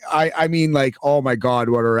 I mean, like, oh my God,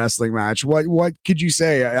 what a wrestling match. What could you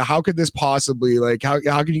say? How could this possibly, like, how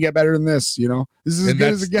can you get better than this? You know, this is as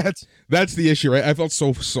good as it gets. That's the issue, right? I felt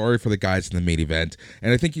so sorry for the guys in the main event.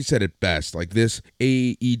 And I think you said it best. Like, this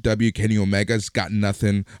AEW Kenny Omega's got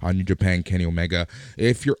nothing on New Japan Kenny Omega.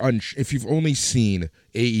 If you've only seen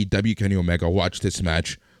AEW Kenny Omega, watch this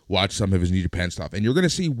match. Watch some of his New Japan stuff, and you're going to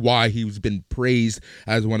see why he's been praised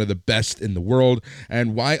as one of the best in the world,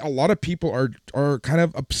 and why a lot of people are kind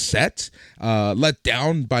of upset, let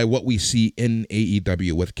down by what we see in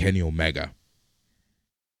AEW with Kenny Omega.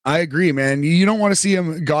 I agree, man. You don't want to see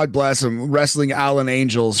him, God bless him, wrestling Allen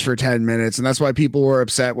Angels for 10 minutes, and that's why people were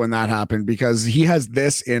upset when that happened, because he has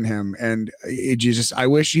this in him, and I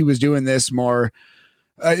wish he was doing this more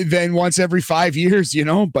than once every 5 years, you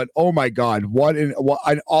know. But oh my God, what an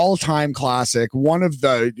all-time classic, one of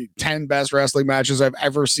the 10 best wrestling matches I've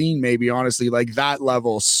ever seen, maybe, honestly. Like, that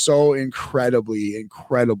level, so incredibly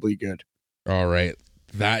good. All right,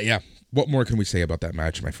 what more can we say about that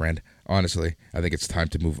match, my friend? Honestly, I think it's time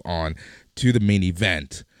to move on to the main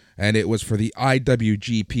event, and it was for the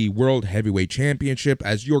IWGP World Heavyweight Championship,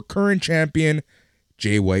 as your current champion,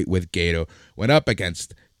 Jay White with Gato, went up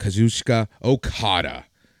against Kazuchika Okada.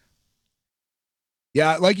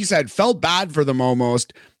 Yeah, like you said, felt bad for them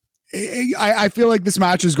almost. I feel like this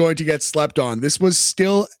match is going to get slept on. This was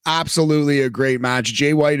still absolutely a great match.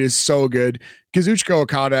 Jay White is so good. Kazuchika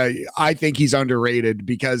Okada, I think he's underrated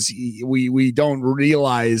because we don't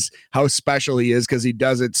realize how special he is because he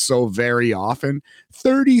does it so very often.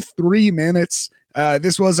 33 minutes.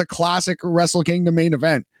 This was a classic Wrestle Kingdom main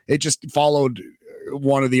event. It just followed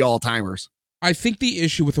one of the all-timers. I think the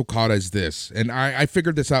issue with Okada is this, and I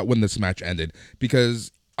figured this out when this match ended,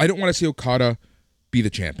 because I don't want to see Okada be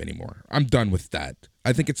the champ anymore. I'm done with that.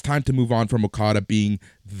 I think it's time to move on from Okada being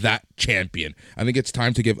that champion. I think it's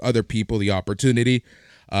time to give other people the opportunity.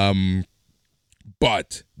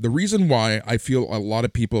 But the reason why I feel a lot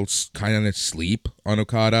of people kind of sleep on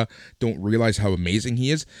Okada, don't realize how amazing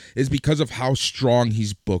he is because of how strong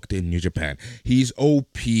he's booked in New Japan. He's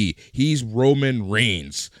OP. He's Roman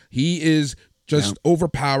Reigns. He is just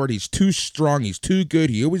overpowered. He's too strong. He's too good.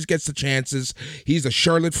 He always gets the chances. He's the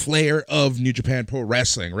Charlotte Flair of New Japan Pro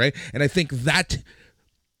Wrestling, right? And I think that,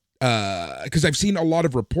 because I've seen a lot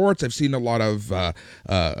of reports, I've seen a lot of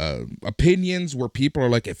opinions where people are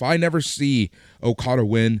like, if I never see Okada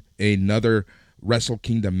win another Wrestle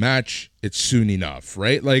Kingdom match, it's soon enough,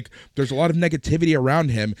 right? Like, there's a lot of negativity around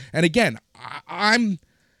him. And again,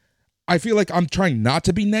 I feel like I'm trying not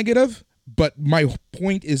to be negative, but my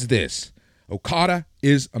point is this. Okada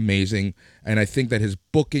is amazing, and I think that his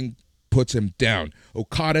booking puts him down.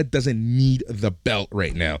 Okada doesn't need the belt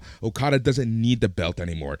right now. Okada doesn't need the belt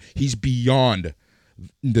anymore. He's beyond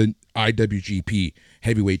the IWGP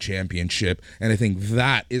Heavyweight Championship, and I think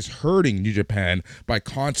that is hurting New Japan by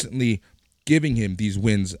constantly giving him these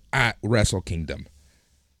wins at Wrestle Kingdom.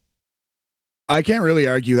 I can't really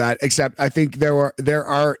argue that, except I think there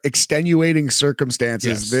are extenuating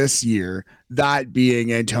circumstances this year, that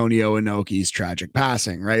being Antonio Inoki's tragic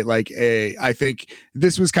passing, right? Like, I think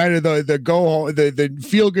this was kind of the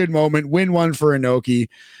feel good moment, win one for Inoki.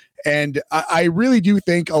 And I really do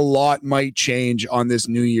think a lot might change on this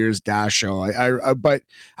New Year's Dash show. But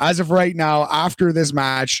as of right now, after this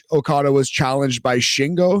match, Okada was challenged by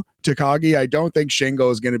Shingo Takagi. I don't think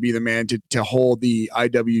Shingo is going to be the man to hold the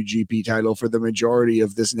IWGP title for the majority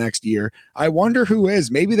of this next year. I wonder who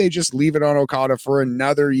is. Maybe they just leave it on Okada for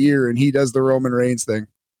another year and he does the Roman Reigns thing.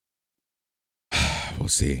 We'll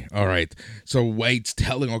see. All right. So White's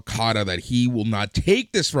telling Okada that he will not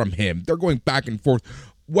take this from him. They're going back and forth.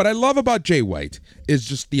 What I love about Jay White is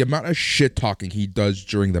just the amount of shit talking he does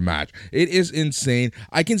during the match. It is insane.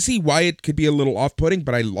 I can see why it could be a little off-putting,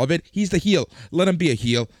 but I love it. He's the heel. Let him be a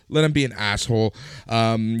heel. Let him be an asshole.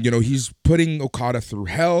 He's putting Okada through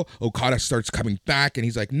hell. Okada starts coming back, and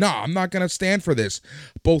he's like, "Nah, I'm not going to stand for this."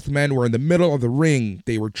 Both men were in the middle of the ring.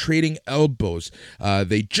 They were trading elbows.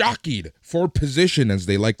 They jockeyed for position, as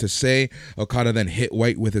they like to say. Okada then hit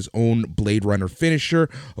White with his own Blade Runner finisher.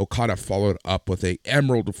 Okada followed up with a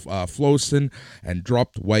Emerald Flowson and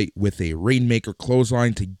dropped White with a Rainmaker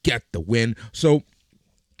clothesline to get the win. So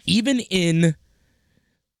even in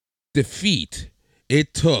defeat,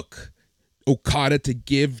 it took Okada to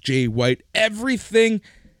give Jay White everything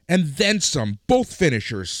and then some, both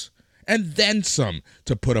finishers, and then some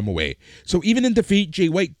to put him away. So even in defeat, Jay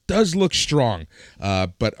White does look strong.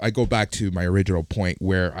 But I go back to my original point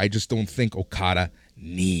where I just don't think Okada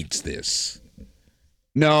needs this.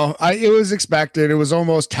 No, it was expected. It was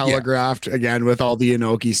almost telegraphed again with all the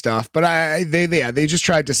Inoki stuff. But they just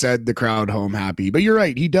tried to send the crowd home happy. But you're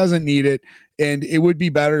right, he doesn't need it, and it would be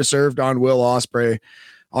better served on Will Ospreay,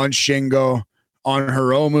 on Shingo, on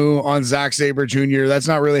Hiromu, on Zack Sabre Jr. That's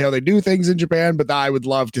not really how they do things in Japan, but I would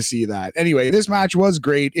love to see that. Anyway, this match was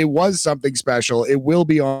great. It was something special. It will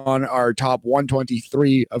be on our top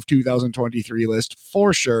 123 of 2023 list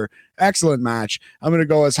for sure. Excellent match. I'm going to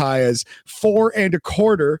go as high as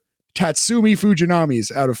 4.25 Tatsumi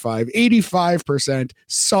Fujinami's out of 5. 85%.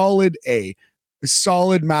 Solid A.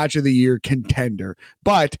 Solid match of the year contender.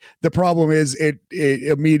 But the problem is it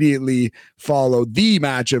immediately followed the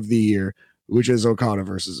match of the year, which is Omega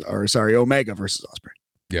versus Ospreay.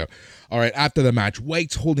 Yeah. All right. After the match,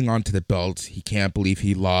 White's holding on to the belt. He can't believe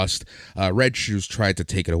he lost. Red Shoes tried to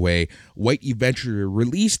take it away. White eventually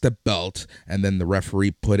released the belt, and then the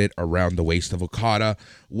referee put it around the waist of Okada.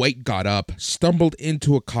 White got up, stumbled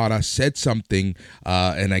into Okada, said something,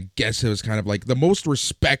 and I guess it was kind of like the most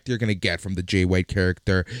respect you're going to get from the Jay White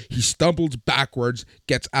character. He stumbles backwards,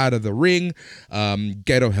 gets out of the ring.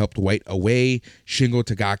 Gedo helped White away. Shingo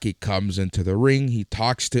Takagi comes into the ring. He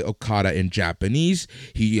talks to Okada in Japanese.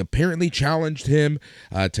 He apparently challenged him.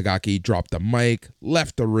 Takagi dropped the mic,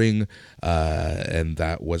 left the ring, and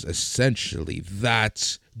that was essentially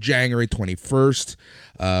that. January 21st,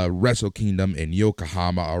 Wrestle Kingdom in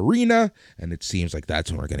Yokohama Arena, and it seems like that's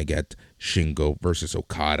when we're going to get Shingo versus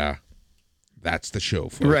Okada. That's the show,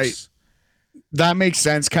 folks. Right. That makes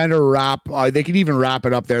sense. Kind of wrap. They could even wrap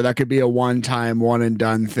it up there. That could be a one-time,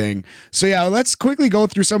 one-and-done thing. So yeah, let's quickly go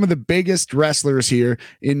through some of the biggest wrestlers here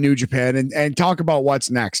in New Japan and talk about what's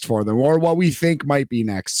next for them, or what we think might be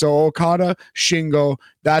next. So Okada, Shingo,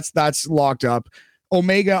 that's locked up.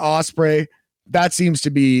 Omega, Ospreay, that's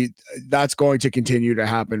going to continue to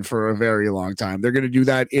happen for a very long time. They're going to do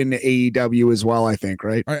that in AEW as well, I think,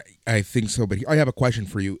 right? I think so, but I have a question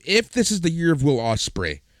for you. If this is the year of Will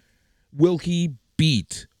Ospreay, will he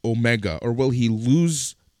beat Omega, or will he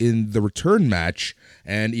lose in the return match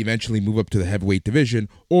and eventually move up to the heavyweight division,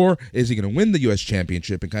 or is he going to win the U.S.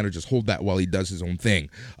 championship and kind of just hold that while he does his own thing?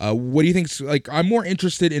 What do you think? Like, I'm more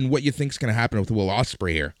interested in what you think is going to happen with Will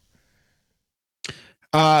Ospreay here.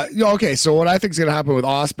 Okay, so what I think is going to happen with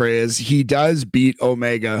Ospreay is he does beat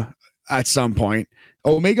Omega at some point.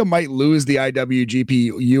 Omega might lose the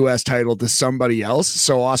IWGP US title to somebody else,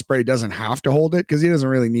 so Ospreay doesn't have to hold it because he doesn't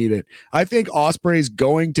really need it. I think Ospreay is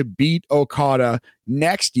going to beat Okada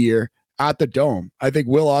next year at the Dome. I think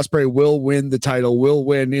Will Ospreay will win the title, will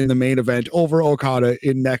win in the main event over Okada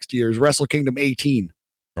in next year's Wrestle Kingdom 18.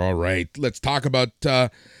 All right, let's talk about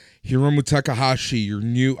Hiromu Takahashi, your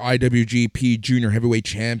new IWGP Junior Heavyweight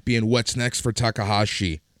Champion. What's next for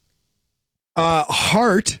Takahashi?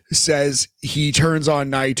 Hart says he turns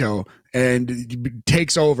on Naito and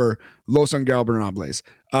takes over Los Ingobernables.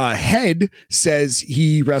 Head says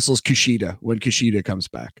he wrestles Kushida when Kushida comes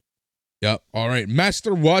back. Yep. All right.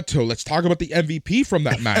 Master Wato, let's talk about the MVP from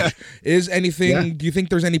that match. Is anything, do you think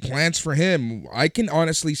there's any plans for him? I can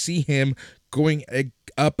honestly see him going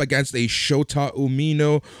up against a Shota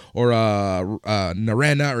Umino or a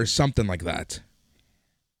Narena or something like that.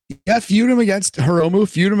 Yeah, feud him against Hiromu,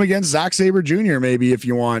 feud him against Zack Sabre Jr. maybe if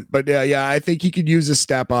you want. But yeah, I think he could use a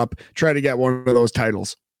step up, try to get one of those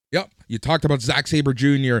titles. Yep. You talked about Zack Sabre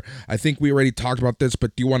Jr. I think we already talked about this,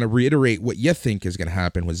 but do you want to reiterate what you think is going to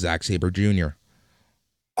happen with Zack Sabre Jr.?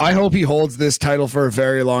 I hope he holds this title for a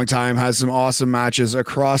very long time, has some awesome matches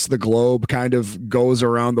across the globe, kind of goes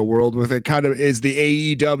around the world with it, kind of is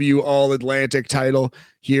the AEW All-Atlantic title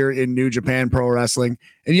here in New Japan Pro Wrestling.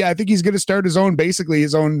 And yeah, I think he's going to start his own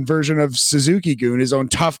version of Suzuki-gun, his own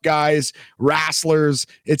tough guys, wrestlers,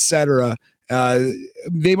 etc.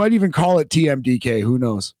 They might even call it TMDK. Who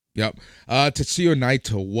knows? Yep. Tetsuya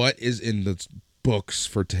Naito, what is in the books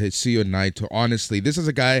for Tetsuya Naito? Honestly, this is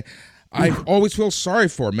a guy I always feel sorry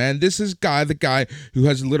for, man. This is the guy who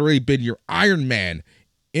has literally been your Iron Man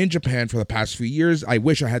in Japan for the past few years. I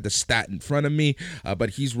wish I had the stat in front of me, but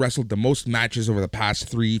he's wrestled the most matches over the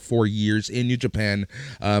past 3-4 years in New Japan.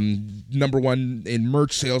 Number one in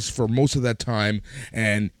merch sales for most of that time,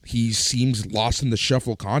 and he seems lost in the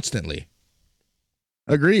shuffle constantly.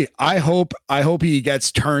 Agree. I hope he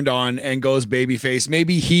gets turned on and goes babyface.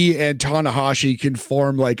 Maybe he and Tanahashi can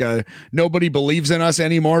form like a nobody believes in us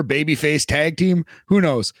anymore babyface tag team. Who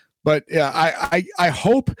knows? But yeah, I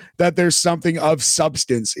hope that there's something of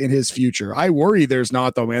substance in his future. I worry there's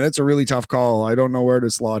not though, man. That's a really tough call. I don't know where to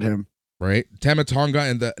slot him. Right. Tama Tonga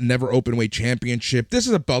and the Never Openweight Championship. This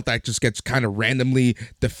is a belt that just gets kind of randomly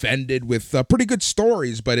defended with pretty good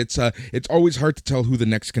stories, but it's always hard to tell who the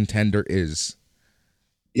next contender is.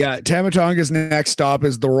 Yeah, Tama Tonga's next stop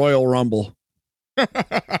is the Royal Rumble.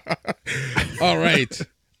 All right.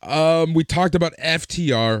 We talked about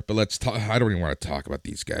FTR, but let's talk. I don't even want to talk about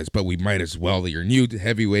these guys, but we might as well. Your new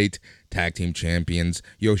heavyweight tag team champions,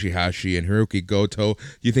 Yoshihashi and Hiroki Goto. Do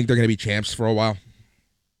you think they're going to be champs for a while?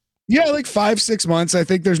 Yeah, like 5-6 months. I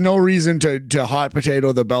think there's no reason to hot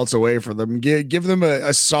potato the belts away from them. Give them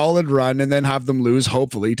a solid run and then have them lose,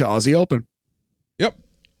 hopefully, to Aussie Open. Yep.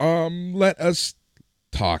 Let us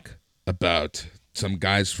talk about some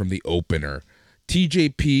guys from the opener.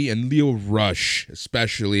 TJP and Lio Rush,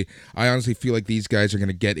 especially. I honestly feel like these guys are going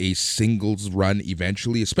to get a singles run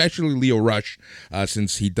eventually, especially Lio Rush,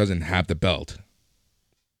 since he doesn't have the belt.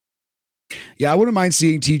 Yeah, I wouldn't mind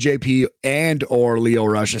seeing TJP and or Lio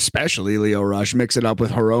Rush, especially Lio Rush, mix it up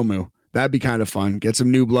with Hiromu. That'd be kind of fun. Get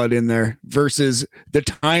some new blood in there versus the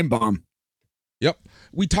Time Bomb. Yep.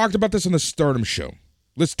 We talked about this on the Stardom show.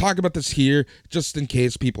 Let's talk about this here, just in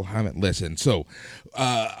case people haven't listened. So,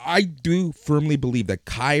 I do firmly believe that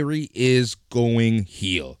Kairi is going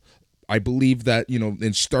heel. I believe that,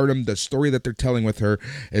 in Stardom, the story that they're telling with her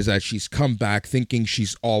is that she's come back thinking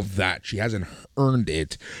she's all that. She hasn't earned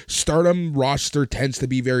it. Stardom roster tends to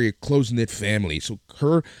be very close-knit family. So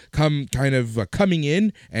her coming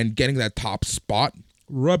in and getting that top spot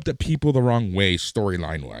rubbed the people the wrong way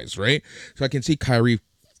storyline-wise, right? So I can see Kairi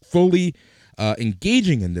fully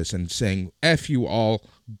engaging in this and saying, F you all,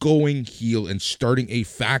 going heel and starting a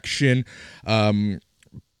faction.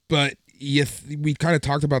 But we kind of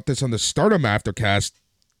talked about this on the Stardom Aftercast.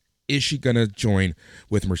 Is she going to join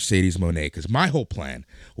with Mercedes Moné? Because my whole plan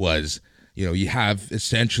was, you have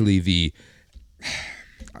essentially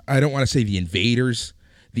I don't want to say the invaders,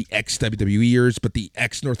 the ex-WWEers, but the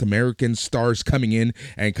ex-North American stars coming in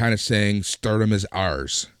and kind of saying Stardom is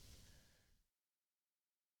ours.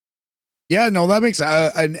 Yeah, no, that makes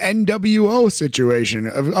an NWO situation,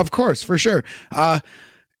 of course, for sure.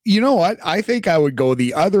 You know what? I think I would go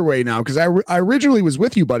the other way now because I originally was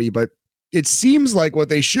with you, buddy, but it seems like what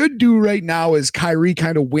they should do right now is Kairi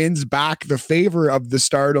kind of wins back the favor of the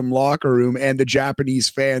Stardom locker room and the Japanese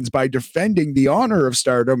fans by defending the honor of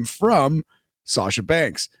Stardom from Sasha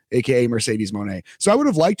Banks, aka Mercedes Moné. So I would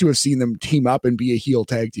have liked to have seen them team up and be a heel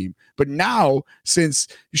tag team. But now, since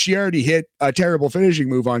she already hit a terrible finishing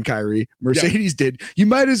move on Kairi, Mercedes did, you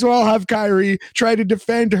might as well have Kairi try to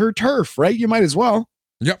defend her turf, right? You might as well.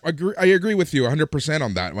 Yep, I agree with you 100%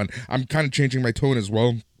 on that one. I'm kind of changing my tone as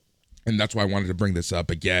well, and that's why I wanted to bring this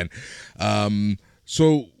up again.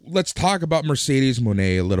 So let's talk about Mercedes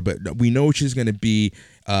Moné a little bit. We know she's going to be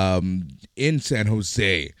in San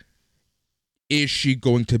Jose. Is she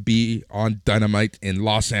going to be on Dynamite in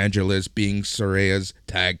Los Angeles, being Saraya's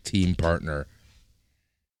tag team partner?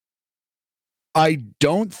 I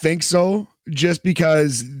don't think so, just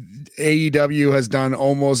because AEW has done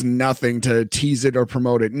almost nothing to tease it or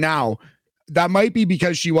promote it. Now, that might be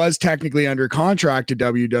because she was technically under contract to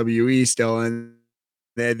WWE still, and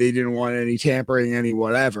they didn't want any tampering, any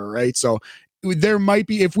whatever, right? So there might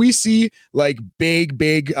be, if we see like big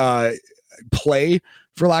play,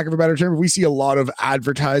 for lack of a better term, if we see a lot of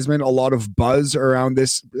advertisement, a lot of buzz around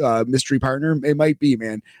this mystery partner, it might be,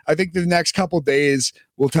 man. I think the next couple days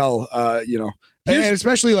will tell, and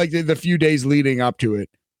especially like the few days leading up to it.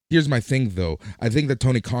 Here's my thing, though. I think that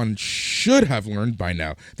Tony Khan should have learned by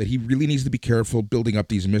now that he really needs to be careful building up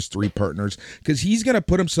these mystery partners, because he's going to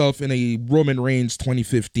put himself in a Roman Reigns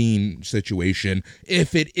 2015 situation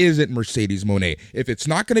if it isn't Mercedes Moné. If it's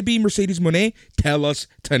not going to be Mercedes Moné, tell us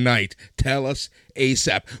tonight. Tell us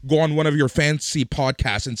ASAP. Go on one of your fancy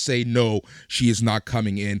podcasts and say, no, she is not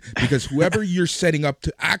coming in, because whoever you're setting up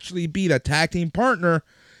to actually be that tag team partner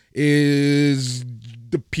is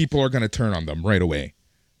the people are going to turn on them right away.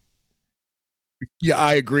 Yeah,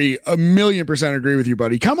 I agree. 1,000,000% agree with you,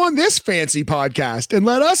 buddy. Come on this fancy podcast and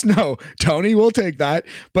let us know, Tony. We'll take that.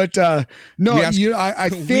 But no, I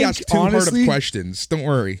think we asked too honestly, hard of questions. Don't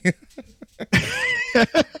worry.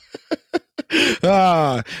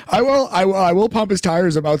 I will pump his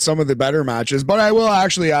tires about some of the better matches, but I will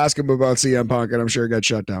actually ask him about CM Punk, and I'm sure it got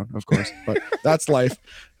shut down, of course. But that's life.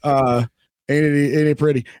 Ain't it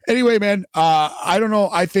pretty? Anyway, man. I don't know.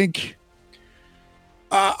 I think.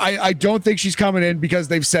 I don't think she's coming in because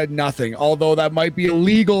they've said nothing, although that might be a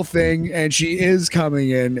legal thing, and she is coming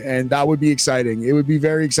in, and that would be exciting. It would be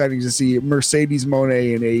very exciting to see Mercedes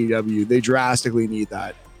Moné in AEW. They drastically need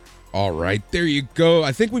that. All right, there you go.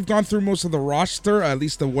 I think we've gone through most of the roster, at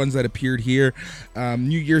least the ones that appeared here.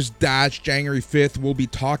 New Year's Dash, January 5th. We'll be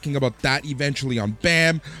talking about that eventually on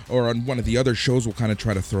BAM or on one of the other shows. We'll kind of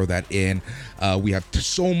try to throw that in. We have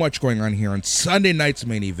so much going on here on Sunday night's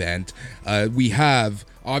main event. We have,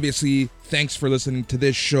 obviously, thanks for listening to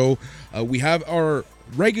this show. We have our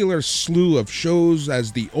regular slew of shows,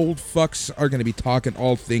 as the old fucks are going to be talking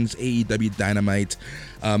all things AEW Dynamite.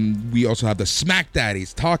 We also have the Smack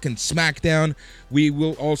Daddies talking SmackDown. We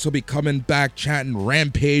will also be coming back chatting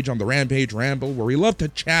Rampage on the Rampage Ramble, where we love to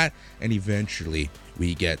chat, and eventually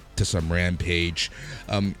we get to some Rampage.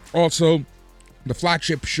 Also, the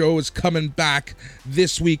flagship show is coming back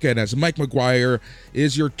this weekend, as Mike McGuire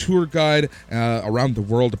is your tour guide around the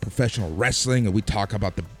world of professional wrestling, and we talk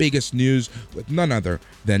about the biggest news with none other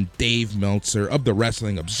than Dave Meltzer of the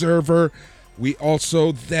Wrestling Observer. We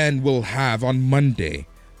also then will have on Monday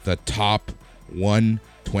the top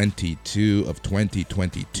 122 of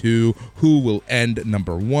 2022, who will end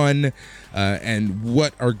number one, and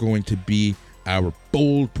what are going to be our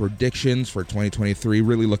bold predictions for 2023.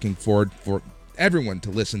 Really looking forward for everyone to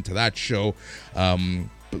listen to that show.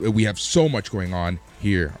 We have so much going on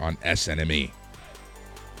here on SNME.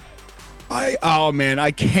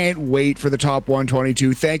 I can't wait for the top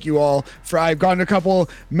 122. Thank you all for. I've gotten a couple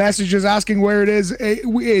messages asking where it is.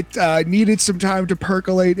 It needed some time to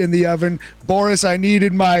percolate in the oven. Boris, I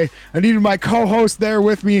needed my co-host there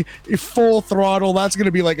with me, full throttle. That's going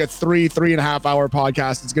to be like a 3.5 hour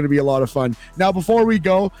podcast. It's going to be a lot of fun. Now, before we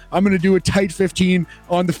go, I'm going to do a tight 15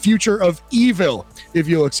 on the future of Evil, if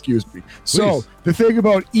you'll excuse me. Please. So the thing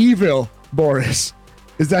about Evil, Boris,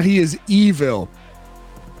 is that he is evil.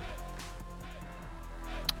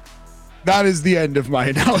 That is the end of my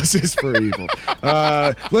analysis for Evil.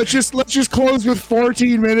 Let's just close with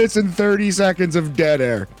 14 minutes and 30 seconds of dead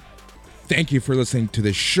air. Thank you for listening to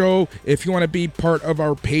this show. If you want to be part of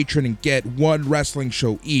our Patreon and get one wrestling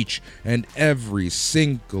show each and every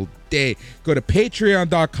single day, go to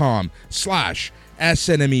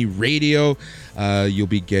patreon.com/SNME Radio. You'll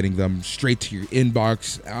be getting them straight to your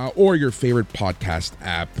inbox or your favorite podcast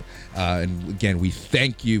app. And again, we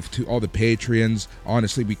thank you to all the Patreons.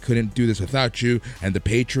 Honestly, we couldn't do this without you. And the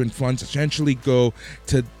Patreon funds essentially go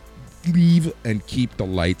to leave and keep the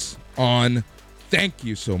lights on. Thank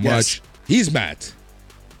you so much. Yes. He's Matt.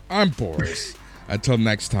 I'm Boris. Until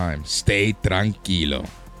next time, stay tranquilo.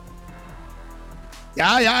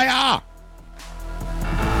 Yeah.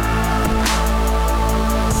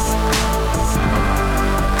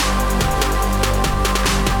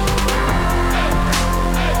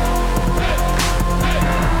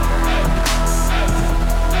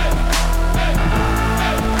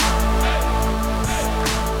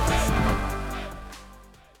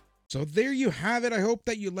 So there you have it. I hope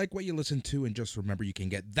that you like what you listen to. And just remember, you can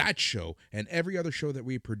get that show and every other show that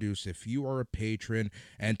we produce if you are a patron.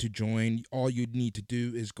 And to join, all you need to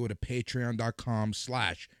do is go to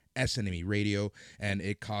patreon.com/SNME Radio, and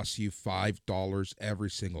it costs you $5 every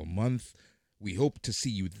single month. We hope to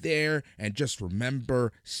see you there. And just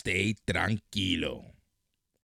remember, stay tranquilo.